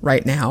mission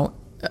right now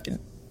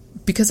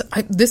because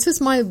this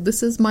is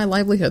my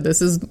livelihood.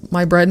 This is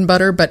my bread and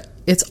butter, but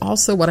it's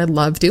also what I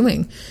love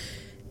doing.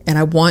 And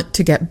I want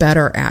to get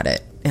better at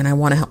it. And I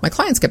want to help my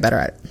clients get better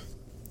at it.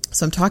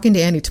 So I'm talking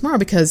to Andy tomorrow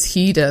because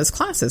he does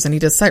classes and he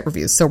does site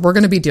reviews. So we're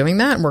going to be doing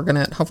that, and we're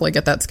going to hopefully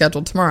get that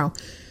scheduled tomorrow.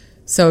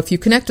 So if you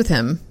connect with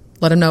him,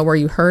 let him know where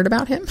you heard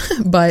about him.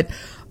 But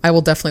I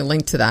will definitely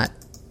link to that.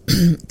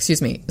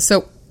 Excuse me.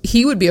 So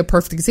he would be a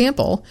perfect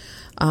example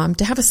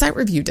to have a site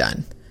review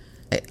done.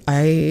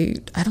 I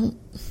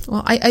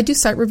do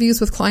site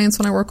reviews with clients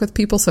when I work with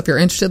people. So if you're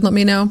interested, let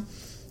me know.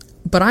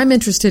 But I'm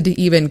interested to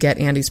even get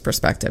Andy's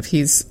perspective.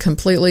 This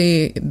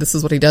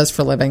is what he does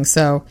for a living.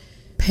 So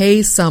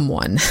pay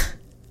someone.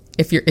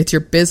 It's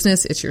your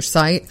business, it's your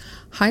site,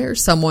 hire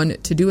someone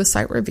to do a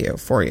site review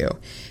for you.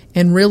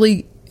 And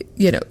really,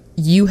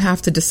 you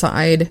have to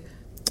decide.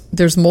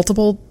 There's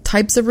multiple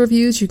types of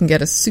reviews. You can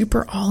get a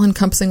super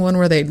all-encompassing one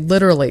where you're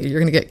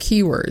going to get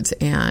keywords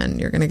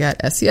and you're going to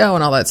get SEO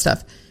and all that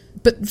stuff.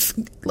 But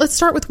let's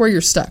start with where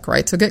you're stuck,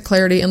 right? So get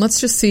clarity, and let's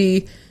just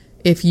see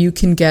if you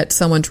can get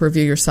someone to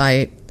review your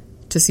site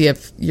to see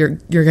if you're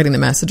getting the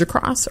message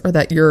across, or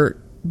that your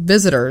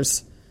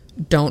visitors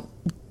don't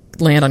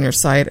land on your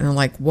site and are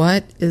like,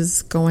 what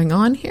is going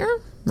on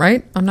here?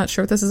 Right? I'm not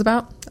sure what this is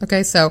about.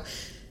 Okay, so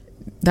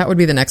that would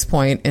be the next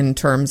point in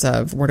terms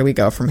of where do we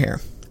go from here?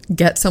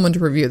 Get someone to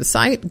review the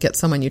site, get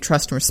someone you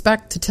trust and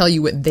respect to tell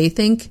you what they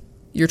think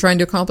you're trying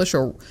to accomplish,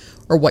 or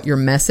what your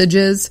message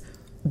is,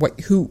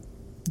 who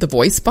the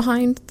voice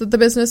behind the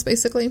business,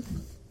 basically.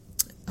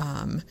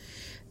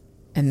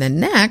 And then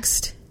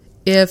next,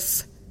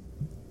 if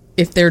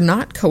they're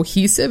not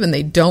cohesive and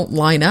they don't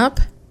line up,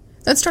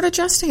 then start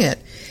adjusting it.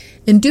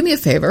 And do me a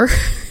favor.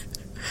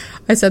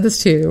 I said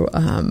this to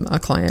a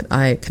client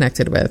I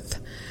connected with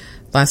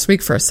last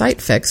week for a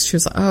site fix. She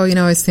was like, oh,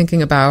 I was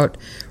thinking about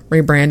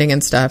rebranding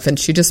and stuff. And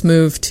she just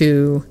moved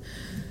to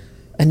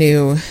a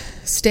new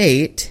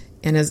state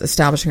and is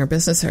establishing her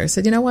business there. I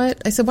said, you know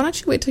what? I said, why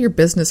don't you wait till your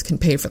business can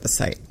pay for the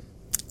site?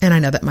 And I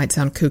know that might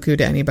sound cuckoo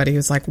to anybody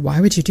who's like, why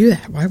would you do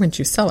that? Why wouldn't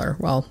you sell her?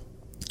 Well,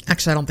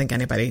 actually, I don't think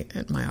anybody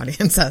in my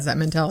audience has that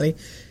mentality.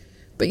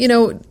 But,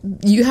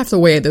 you have to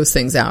weigh those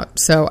things out.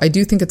 So I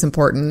do think it's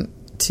important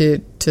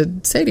to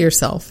say to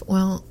yourself,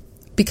 well,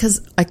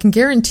 because I can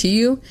guarantee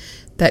you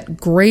that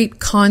great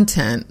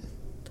content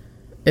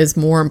is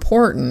more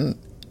important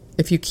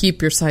if you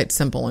keep your site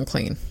simple and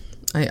clean.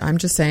 I'm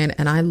just saying,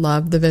 and I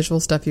love the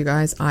visual stuff, you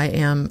guys. I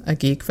am a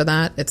geek for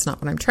that. It's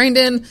not what I'm trained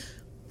in,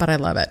 but I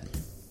love it.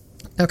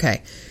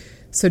 Okay,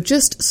 so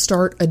just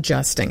start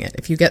adjusting it.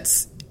 If you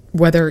get,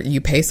 whether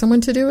you pay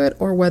someone to do it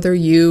or whether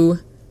you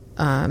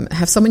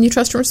have someone you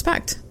trust and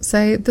respect,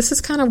 say, this is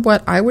kind of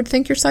what I would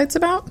think your site's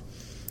about,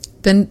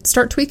 then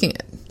start tweaking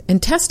it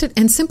and test it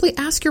and simply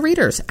ask your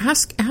readers,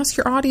 ask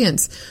your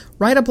audience,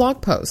 write a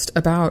blog post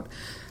about,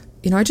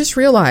 I just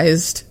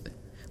realized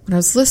when I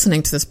was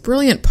listening to this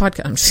brilliant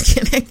podcast, I'm just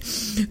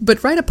kidding,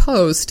 but write a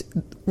post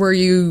where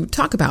you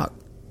talk about,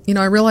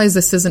 I realize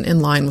this isn't in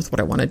line with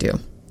what I want to do,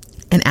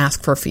 and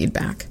ask for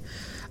feedback.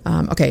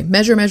 Okay,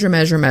 measure.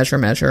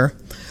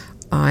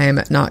 I'm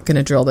not going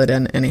to drill it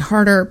in any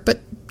harder, but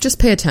just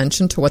pay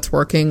attention to what's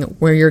working,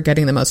 where you're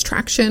getting the most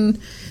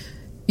traction.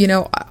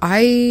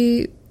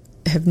 I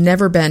have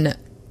never been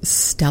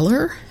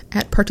stellar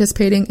at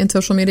participating in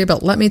social media,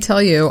 but let me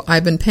tell you,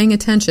 I've been paying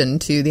attention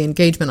to the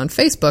engagement on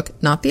Facebook,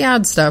 not the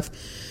ad stuff,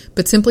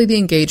 but simply the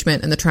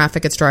engagement and the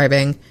traffic it's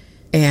driving.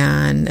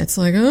 And it's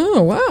like,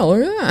 oh, wow,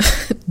 look at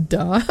that.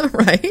 Duh,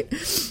 right?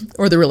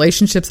 Or the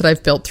relationships that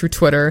I've built through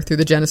Twitter, through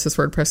the Genesis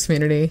WordPress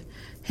community.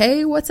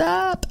 Hey, what's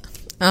up?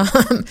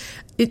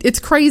 It's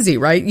crazy,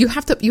 right? You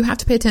have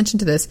to pay attention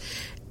to this.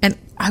 And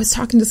I was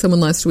talking to someone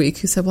last week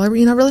who said, well, I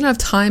really don't have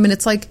time. And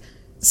it's like,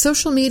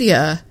 social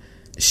media,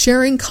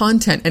 sharing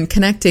content and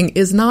connecting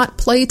is not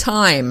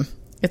playtime.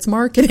 It's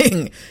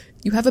marketing.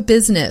 You have a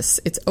business.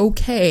 It's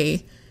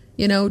okay.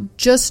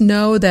 Just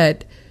know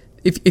that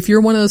if you're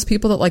one of those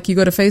people that like you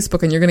go to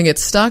Facebook and you're going to get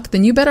stuck,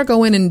 then you better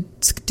go in and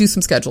do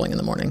some scheduling in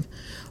the morning,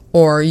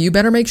 or you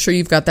better make sure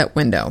you've got that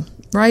window,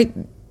 right?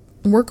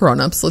 We're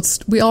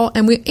grown-ups. We all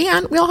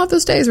have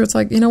those days where it's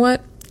like, you know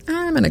what?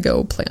 I'm going to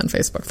go play on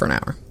Facebook for an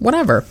hour,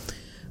 whatever,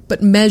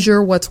 but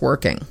measure what's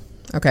working.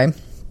 Okay.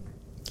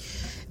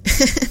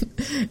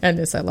 And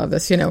I love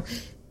this,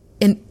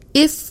 and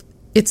if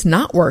it's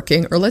not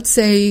working, or let's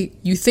say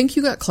you think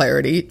you got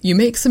clarity, you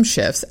make some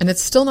shifts and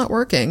it's still not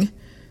working,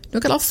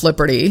 don't get all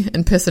flipperty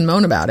and piss and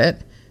moan about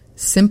it.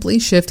 Simply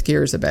shift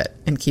gears a bit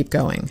and keep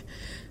going.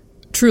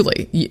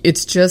 Truly,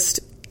 it's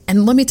just,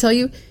 and let me tell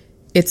you,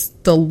 it's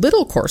the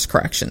little course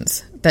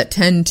corrections that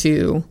tend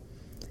to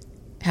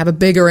have a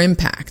bigger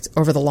impact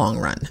over the long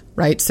run,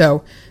 right?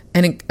 So,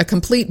 and a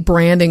complete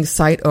branding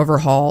site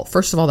overhaul,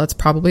 first of all, that's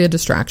probably a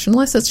distraction,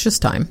 unless it's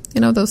just time.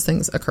 Those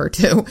things occur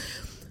too.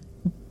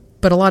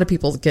 But a lot of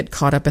people get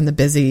caught up in the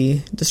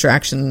busy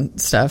distraction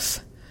stuff.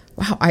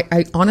 Wow,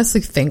 I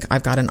honestly think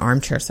I've got an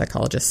armchair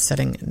psychologist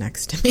sitting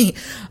next to me.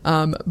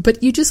 But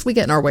we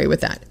get in our way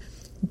with that.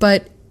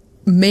 But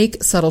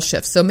make subtle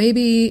shifts. So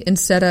maybe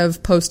instead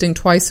of posting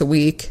twice a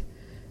week,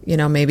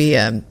 maybe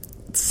a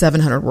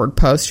 700-word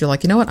post, you're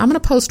like, you know what? I'm going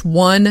to post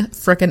one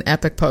frickin'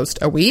 epic post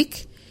a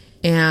week,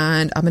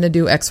 and I'm going to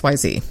do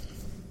XYZ.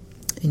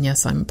 And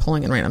yes, I'm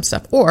pulling in random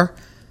stuff. Or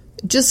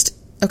just,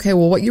 okay,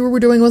 well, what you were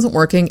doing wasn't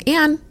working,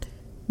 and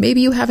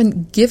maybe you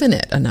haven't given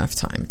it enough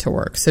time to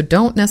work. So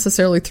don't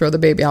necessarily throw the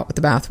baby out with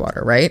the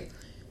bathwater, right?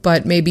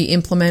 But maybe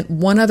implement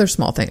one other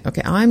small thing.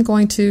 Okay, I'm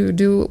going to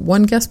do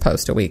one guest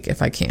post a week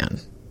if I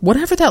can.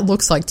 Whatever that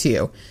looks like to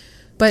you.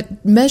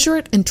 But measure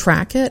it and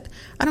track it.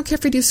 I don't care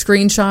if you do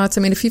screenshots.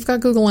 I mean, if you've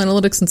got Google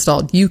Analytics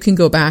installed, you can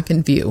go back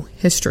and view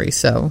history.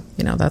 So,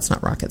 that's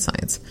not rocket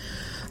science.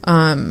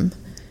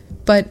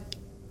 But,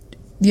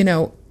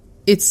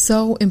 it's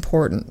so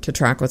important to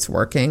track what's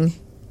working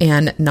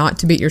and not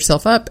to beat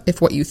yourself up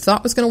if what you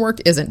thought was going to work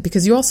isn't,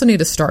 because you also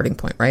need a starting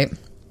point, right?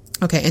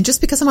 Okay, and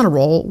just because I'm on a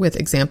roll with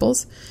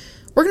examples,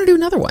 we're going to do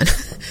another one.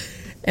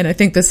 And I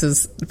think this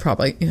is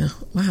probably,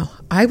 wow.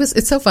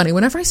 It's so funny.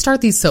 Whenever I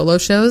start these solo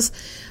shows,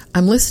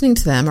 I'm listening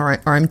to them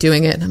or I'm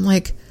doing it and I'm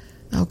like,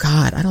 oh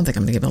God, I don't think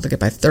I'm going to be able to get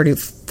by 30,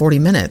 40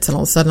 minutes. And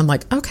all of a sudden I'm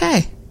like,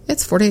 okay,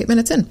 it's 48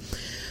 minutes in.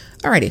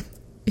 Alrighty.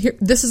 Here,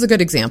 this is a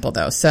good example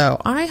though.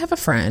 So I have a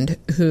friend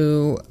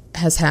who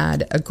has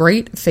had a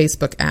great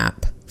Facebook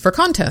app for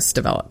contests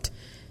developed.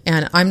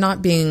 And I'm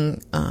not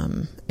being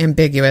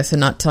ambiguous and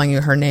not telling you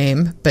her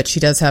name, but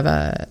she does have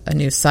a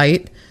new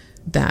site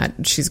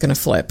that she's going to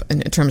flip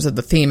in terms of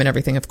the theme and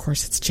everything. Of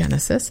course, it's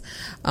Genesis.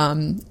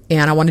 And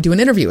I want to do an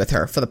interview with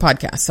her for the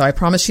podcast. So I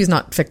promise she's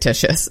not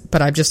fictitious,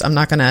 but I'm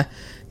not going to,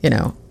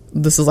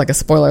 this is like a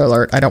spoiler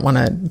alert. I don't want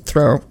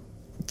to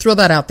throw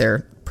that out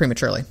there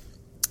prematurely.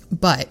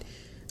 But,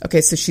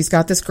 okay, so she's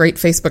got this great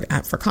Facebook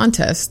app for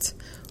contests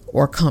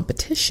or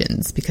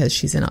competitions because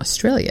she's in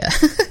Australia.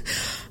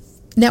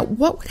 Now,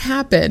 what would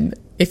happen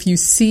if you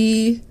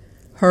see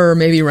her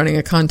maybe running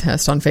a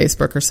contest on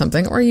Facebook or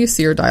something, or you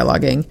see her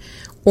dialoguing,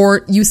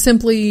 or you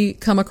simply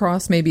come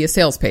across maybe a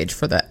sales page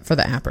for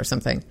the app or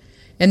something,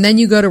 and then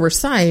you go to her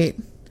site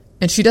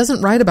and she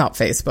doesn't write about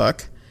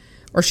Facebook,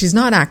 or she's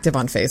not active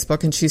on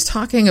Facebook, and she's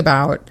talking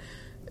about,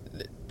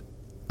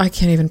 I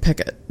can't even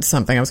pick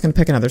something. I was going to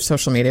pick another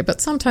social media, but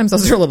sometimes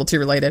those are a little too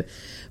related.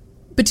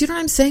 But do you know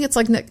what I'm saying? It's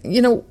like,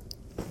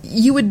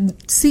 you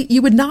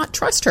would not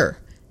trust her.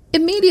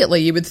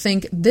 Immediately, you would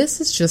think,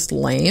 this is just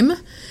lame.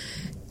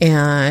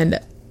 And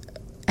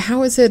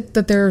how is it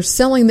that they're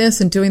selling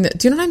this and doing that?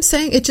 Do you know what I'm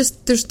saying? It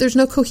just, there's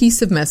no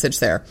cohesive message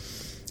there.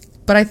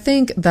 But I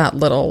think that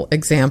little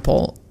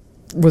example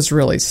was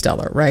really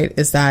stellar, right?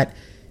 Is that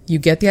you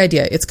get the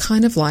idea. It's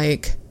kind of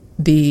like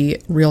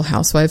the Real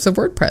Housewives of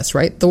WordPress,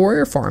 right? The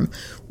Warrior Forum.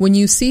 When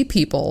you see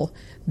people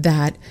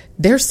that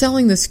they're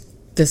selling this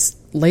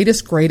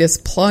latest,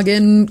 greatest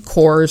plugin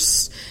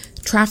course,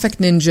 Traffic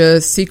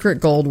Ninja Secret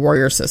Gold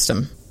Warrior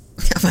System.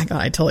 Oh my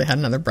God, I totally had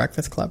another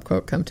Breakfast Club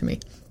quote come to me.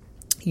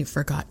 You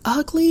forgot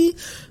ugly,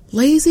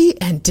 lazy,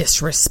 and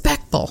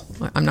disrespectful.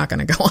 I'm not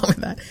going to go on with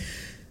that.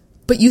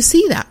 But you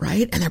see that,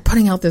 right? And they're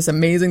putting out this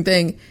amazing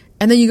thing.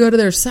 And then you go to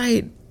their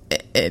site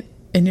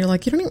and you're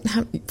like, you don't even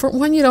have, for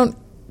one, you don't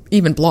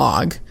even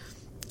blog.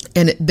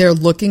 And they're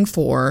looking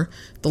for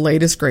the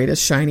latest,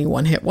 greatest, shiny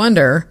one-hit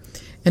wonder.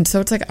 And so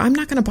it's like, I'm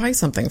not going to buy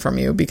something from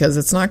you because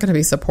it's not going to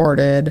be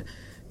supported.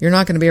 You're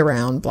not going to be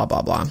around, blah,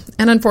 blah, blah.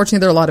 And unfortunately,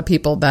 there are a lot of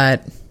people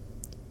that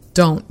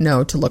don't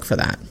know to look for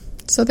that.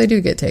 So they do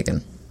get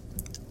taken.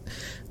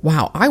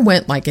 Wow, I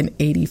went like in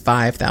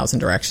 85,000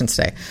 directions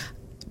today.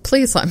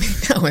 Please let me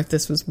know if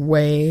this was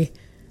way,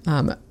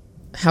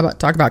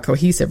 talk about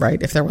cohesive,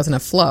 right? If there wasn't a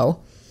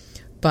flow.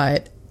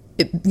 But,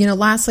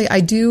 lastly,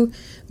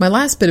 my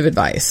last bit of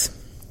advice,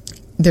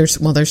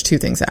 there's two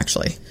things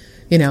actually.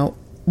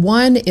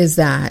 One is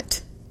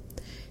that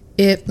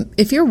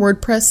if your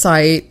WordPress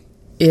site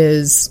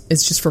is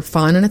just for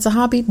fun and it's a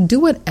hobby, do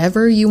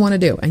whatever you want to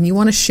do. And you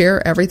want to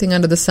share everything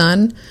under the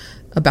sun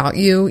about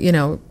you,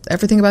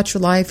 everything about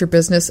your life, your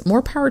business,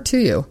 more power to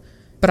you.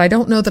 But I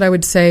don't know that I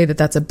would say that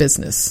that's a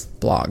business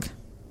blog.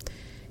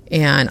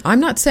 And I'm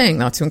not saying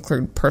not to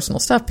include personal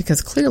stuff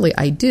because clearly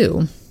I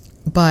do,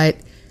 but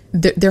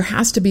there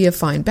has to be a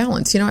fine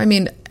balance.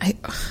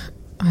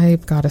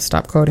 I've got to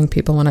stop quoting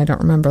people when I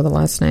don't remember the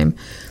last name,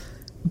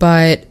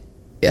 but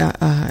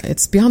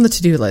it's beyond the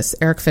to-do list.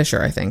 Eric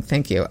Fisher, I think.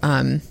 Thank you.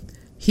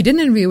 He did an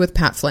interview with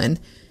Pat Flynn,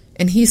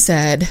 and he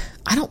said,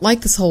 I don't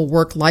like this whole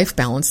work-life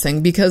balance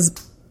thing because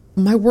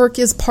my work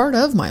is part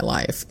of my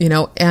life,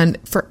 and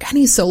for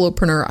any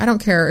solopreneur, I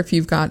don't care if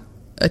you've got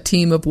a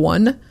team of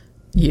one,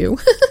 you,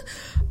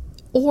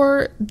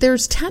 or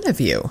there's 10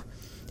 of you.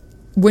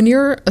 When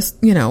you're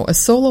a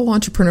solo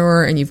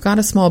entrepreneur and you've got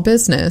a small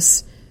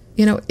business,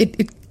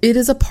 it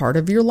is a part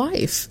of your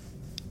life.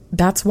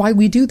 That's why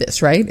we do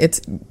this, right?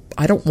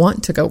 I don't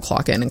want to go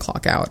clock in and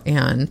clock out,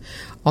 and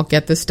I'll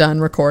get this done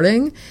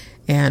recording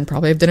and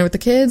probably have dinner with the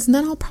kids, and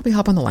then I'll probably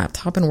hop on the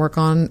laptop and work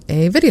on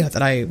a video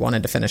that I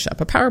wanted to finish up,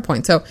 a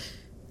PowerPoint. So,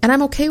 and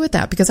I'm okay with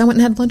that because I went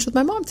and had lunch with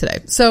my mom today.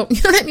 So,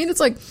 you know what I mean? It's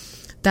like,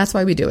 that's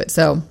why we do it.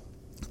 So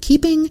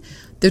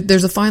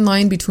there's a fine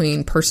line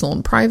between personal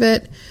and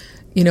private,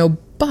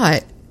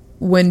 but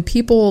when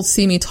people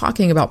see me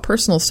talking about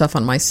personal stuff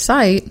on my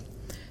site,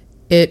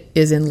 it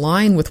is in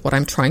line with what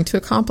I'm trying to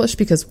accomplish,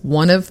 because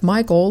one of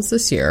my goals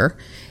this year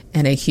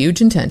and a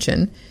huge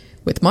intention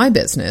with my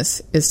business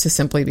is to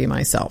simply be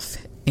myself.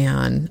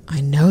 And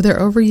I know they're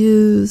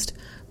overused,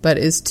 but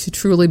is to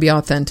truly be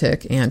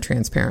authentic and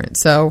transparent.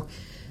 So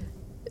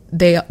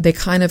they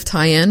kind of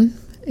tie in,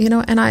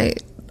 and I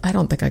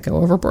don't think I go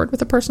overboard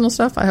with the personal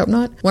stuff. I hope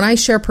not. When I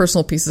share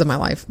personal pieces of my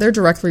life, they're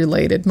directly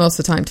related most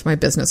of the time to my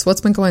business. What's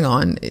been going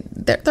on,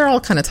 they're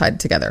all kind of tied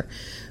together.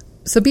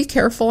 So be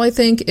careful, I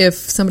think, if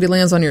somebody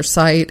lands on your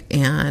site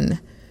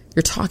and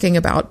you're talking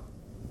about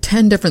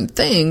 10 different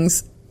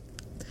things,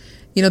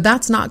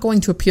 that's not going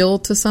to appeal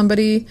to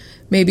somebody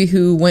maybe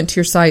who went to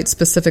your site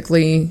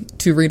specifically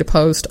to read a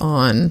post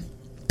on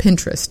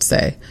Pinterest,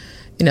 say.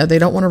 They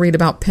don't want to read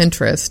about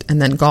Pinterest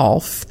and then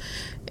golf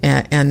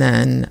and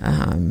then,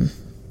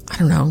 I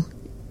don't know,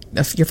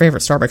 your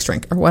favorite Starbucks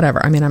drink or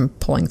whatever. I mean, I'm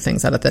pulling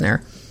things out of thin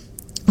air.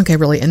 Okay,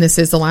 really, and this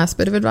is the last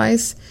bit of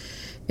advice,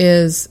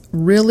 is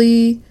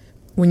really,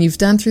 when you've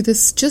done through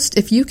this, just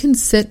if you can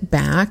sit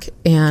back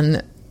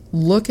and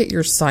look at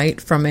your site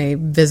from a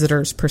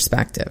visitor's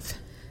perspective.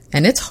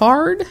 And it's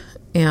hard,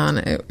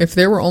 and if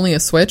there were only a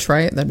switch,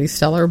 right, that'd be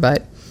stellar,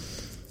 but,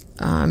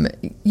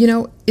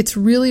 it's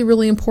really,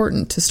 really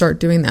important to start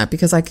doing that,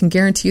 because I can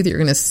guarantee you that you're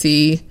going to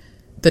see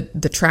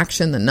the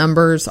traction, the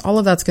numbers, all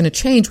of that's going to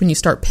change when you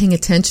start paying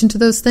attention to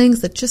those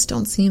things that just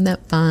don't seem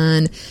that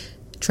fun.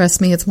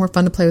 Trust me, it's more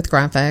fun to play with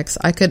graphics.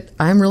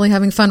 I'm really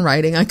having fun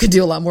writing. I could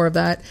do a lot more of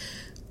that.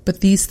 But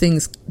these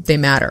things, they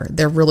matter.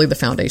 They're really the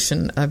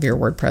foundation of your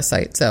WordPress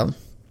site, so,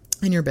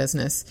 and your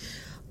business.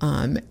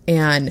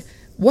 And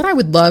what I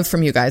would love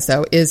from you guys,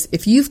 though, is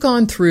if you've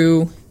gone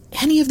through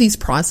any of these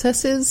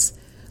processes,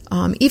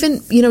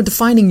 even,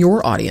 defining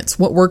your audience,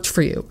 what worked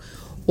for you,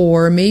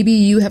 or maybe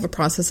you have a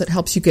process that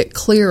helps you get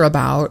clear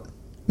about,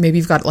 maybe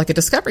you've got like a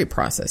discovery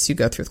process you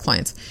go through with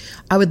clients.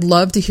 I would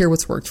love to hear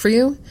what's worked for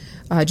you.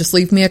 Just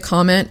leave me a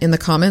comment in the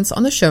comments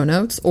on the show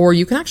notes, or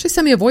you can actually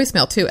send me a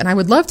voicemail too. And I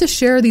would love to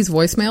share these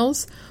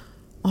voicemails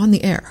on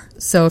the air.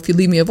 So if you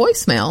leave me a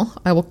voicemail,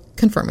 I will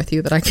confirm with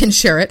you that I can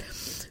share it,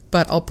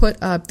 but I'll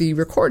put up the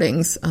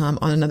recordings on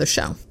another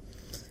show.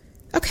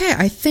 Okay,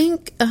 I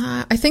think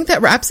that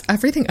wraps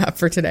everything up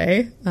for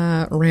today.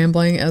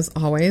 Rambling as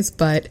always,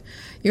 but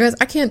you guys,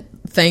 I can't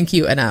thank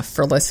you enough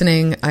for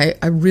listening.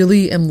 I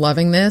really am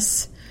loving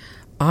this.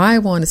 I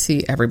want to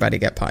see everybody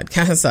get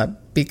podcasts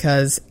up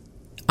because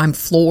I'm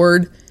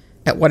floored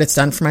at what it's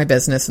done for my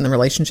business and the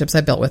relationships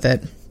I built with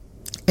it.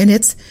 And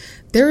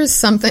there is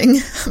something,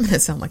 I'm going to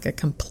sound like a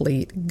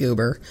complete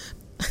goober,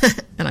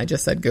 and I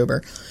just said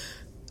goober.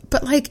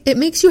 But like, it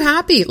makes you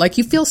happy. Like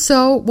you feel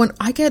so, when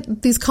I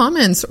get these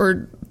comments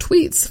or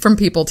tweets from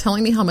people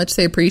telling me how much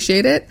they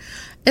appreciate it,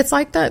 it's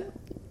like that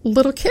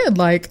little kid,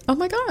 like, oh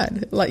my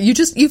God, like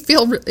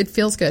it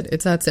feels good.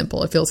 It's that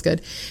simple. It feels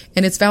good.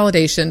 And it's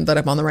validation that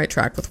I'm on the right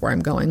track with where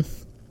I'm going.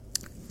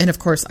 And of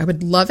course, I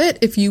would love it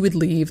if you would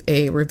leave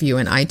a review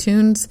in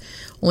iTunes.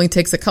 Only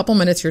takes a couple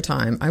minutes of your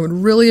time. I would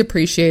really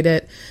appreciate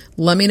it.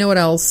 Let me know what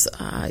else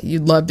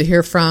you'd love to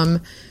hear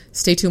from.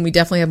 Stay tuned. We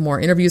definitely have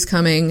more interviews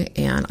coming,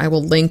 and I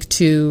will link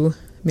to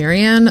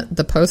Marianne,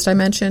 the post I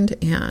mentioned,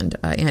 and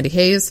Andy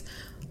Hayes.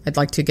 I'd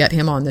like to get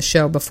him on the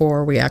show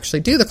before we actually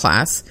do the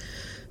class.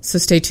 So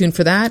stay tuned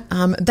for that.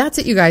 That's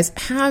it, you guys.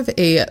 Have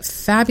a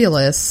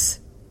fabulous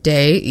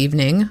day,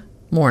 evening,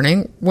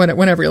 morning,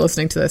 whenever you're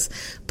listening to this.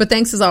 But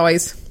thanks as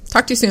always.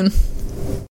 Talk to you soon.